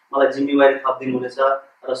लागि मलाई जिम्मेवारी थपिदिनुहुनेछ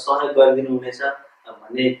र सहयोग गरिदिनुहुनेछ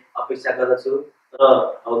भन्ने अपेक्षा गर्दछु। र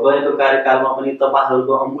गएको कार्यकालमा पनि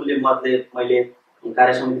तपाईँहरूको अमूल्य मतले मैले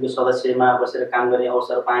कार्य समितिको सदस्यमा बसेर काम गर्ने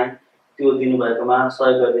अवसर पाएँ। त्यो दिनुभएकोमा,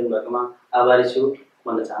 सहयोग गरिदिनु भएकोमा आभारी छु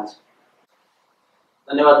भन्न चाहन्छु।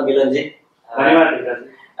 धन्यवाद मिलनजी। धन्यवाद।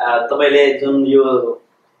 तपाईँले जुन यो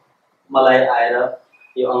मलाई आएर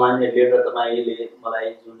यो अनलाइन एडिटर तपाईँले मलाई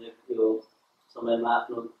जुन यो समयमा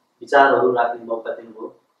आफ्नो विचारहरू राख्ने मौका दिनुभयो,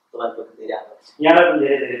 तपाईँप्रति धेरै आभार छ। यहाँलाई पनि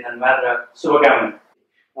धेरै धेरै धन्यवाद र शुभकामना।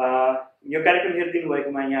 यो कार्यक्रम हेरिदिनु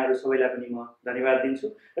भएकोमा यहाँहरू सबैलाई पनि म धन्यवाद दिन्छु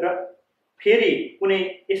र फेरि कुनै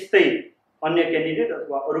यस्तै अन्य क्यान्डिडेट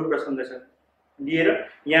अथवा अरू प्रसङ्ग लिएर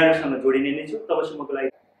यहाँहरूसँग जोडिने नै छु। तबसम्मको लागि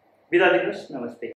बिदा दिनुहोस्। नमस्ते।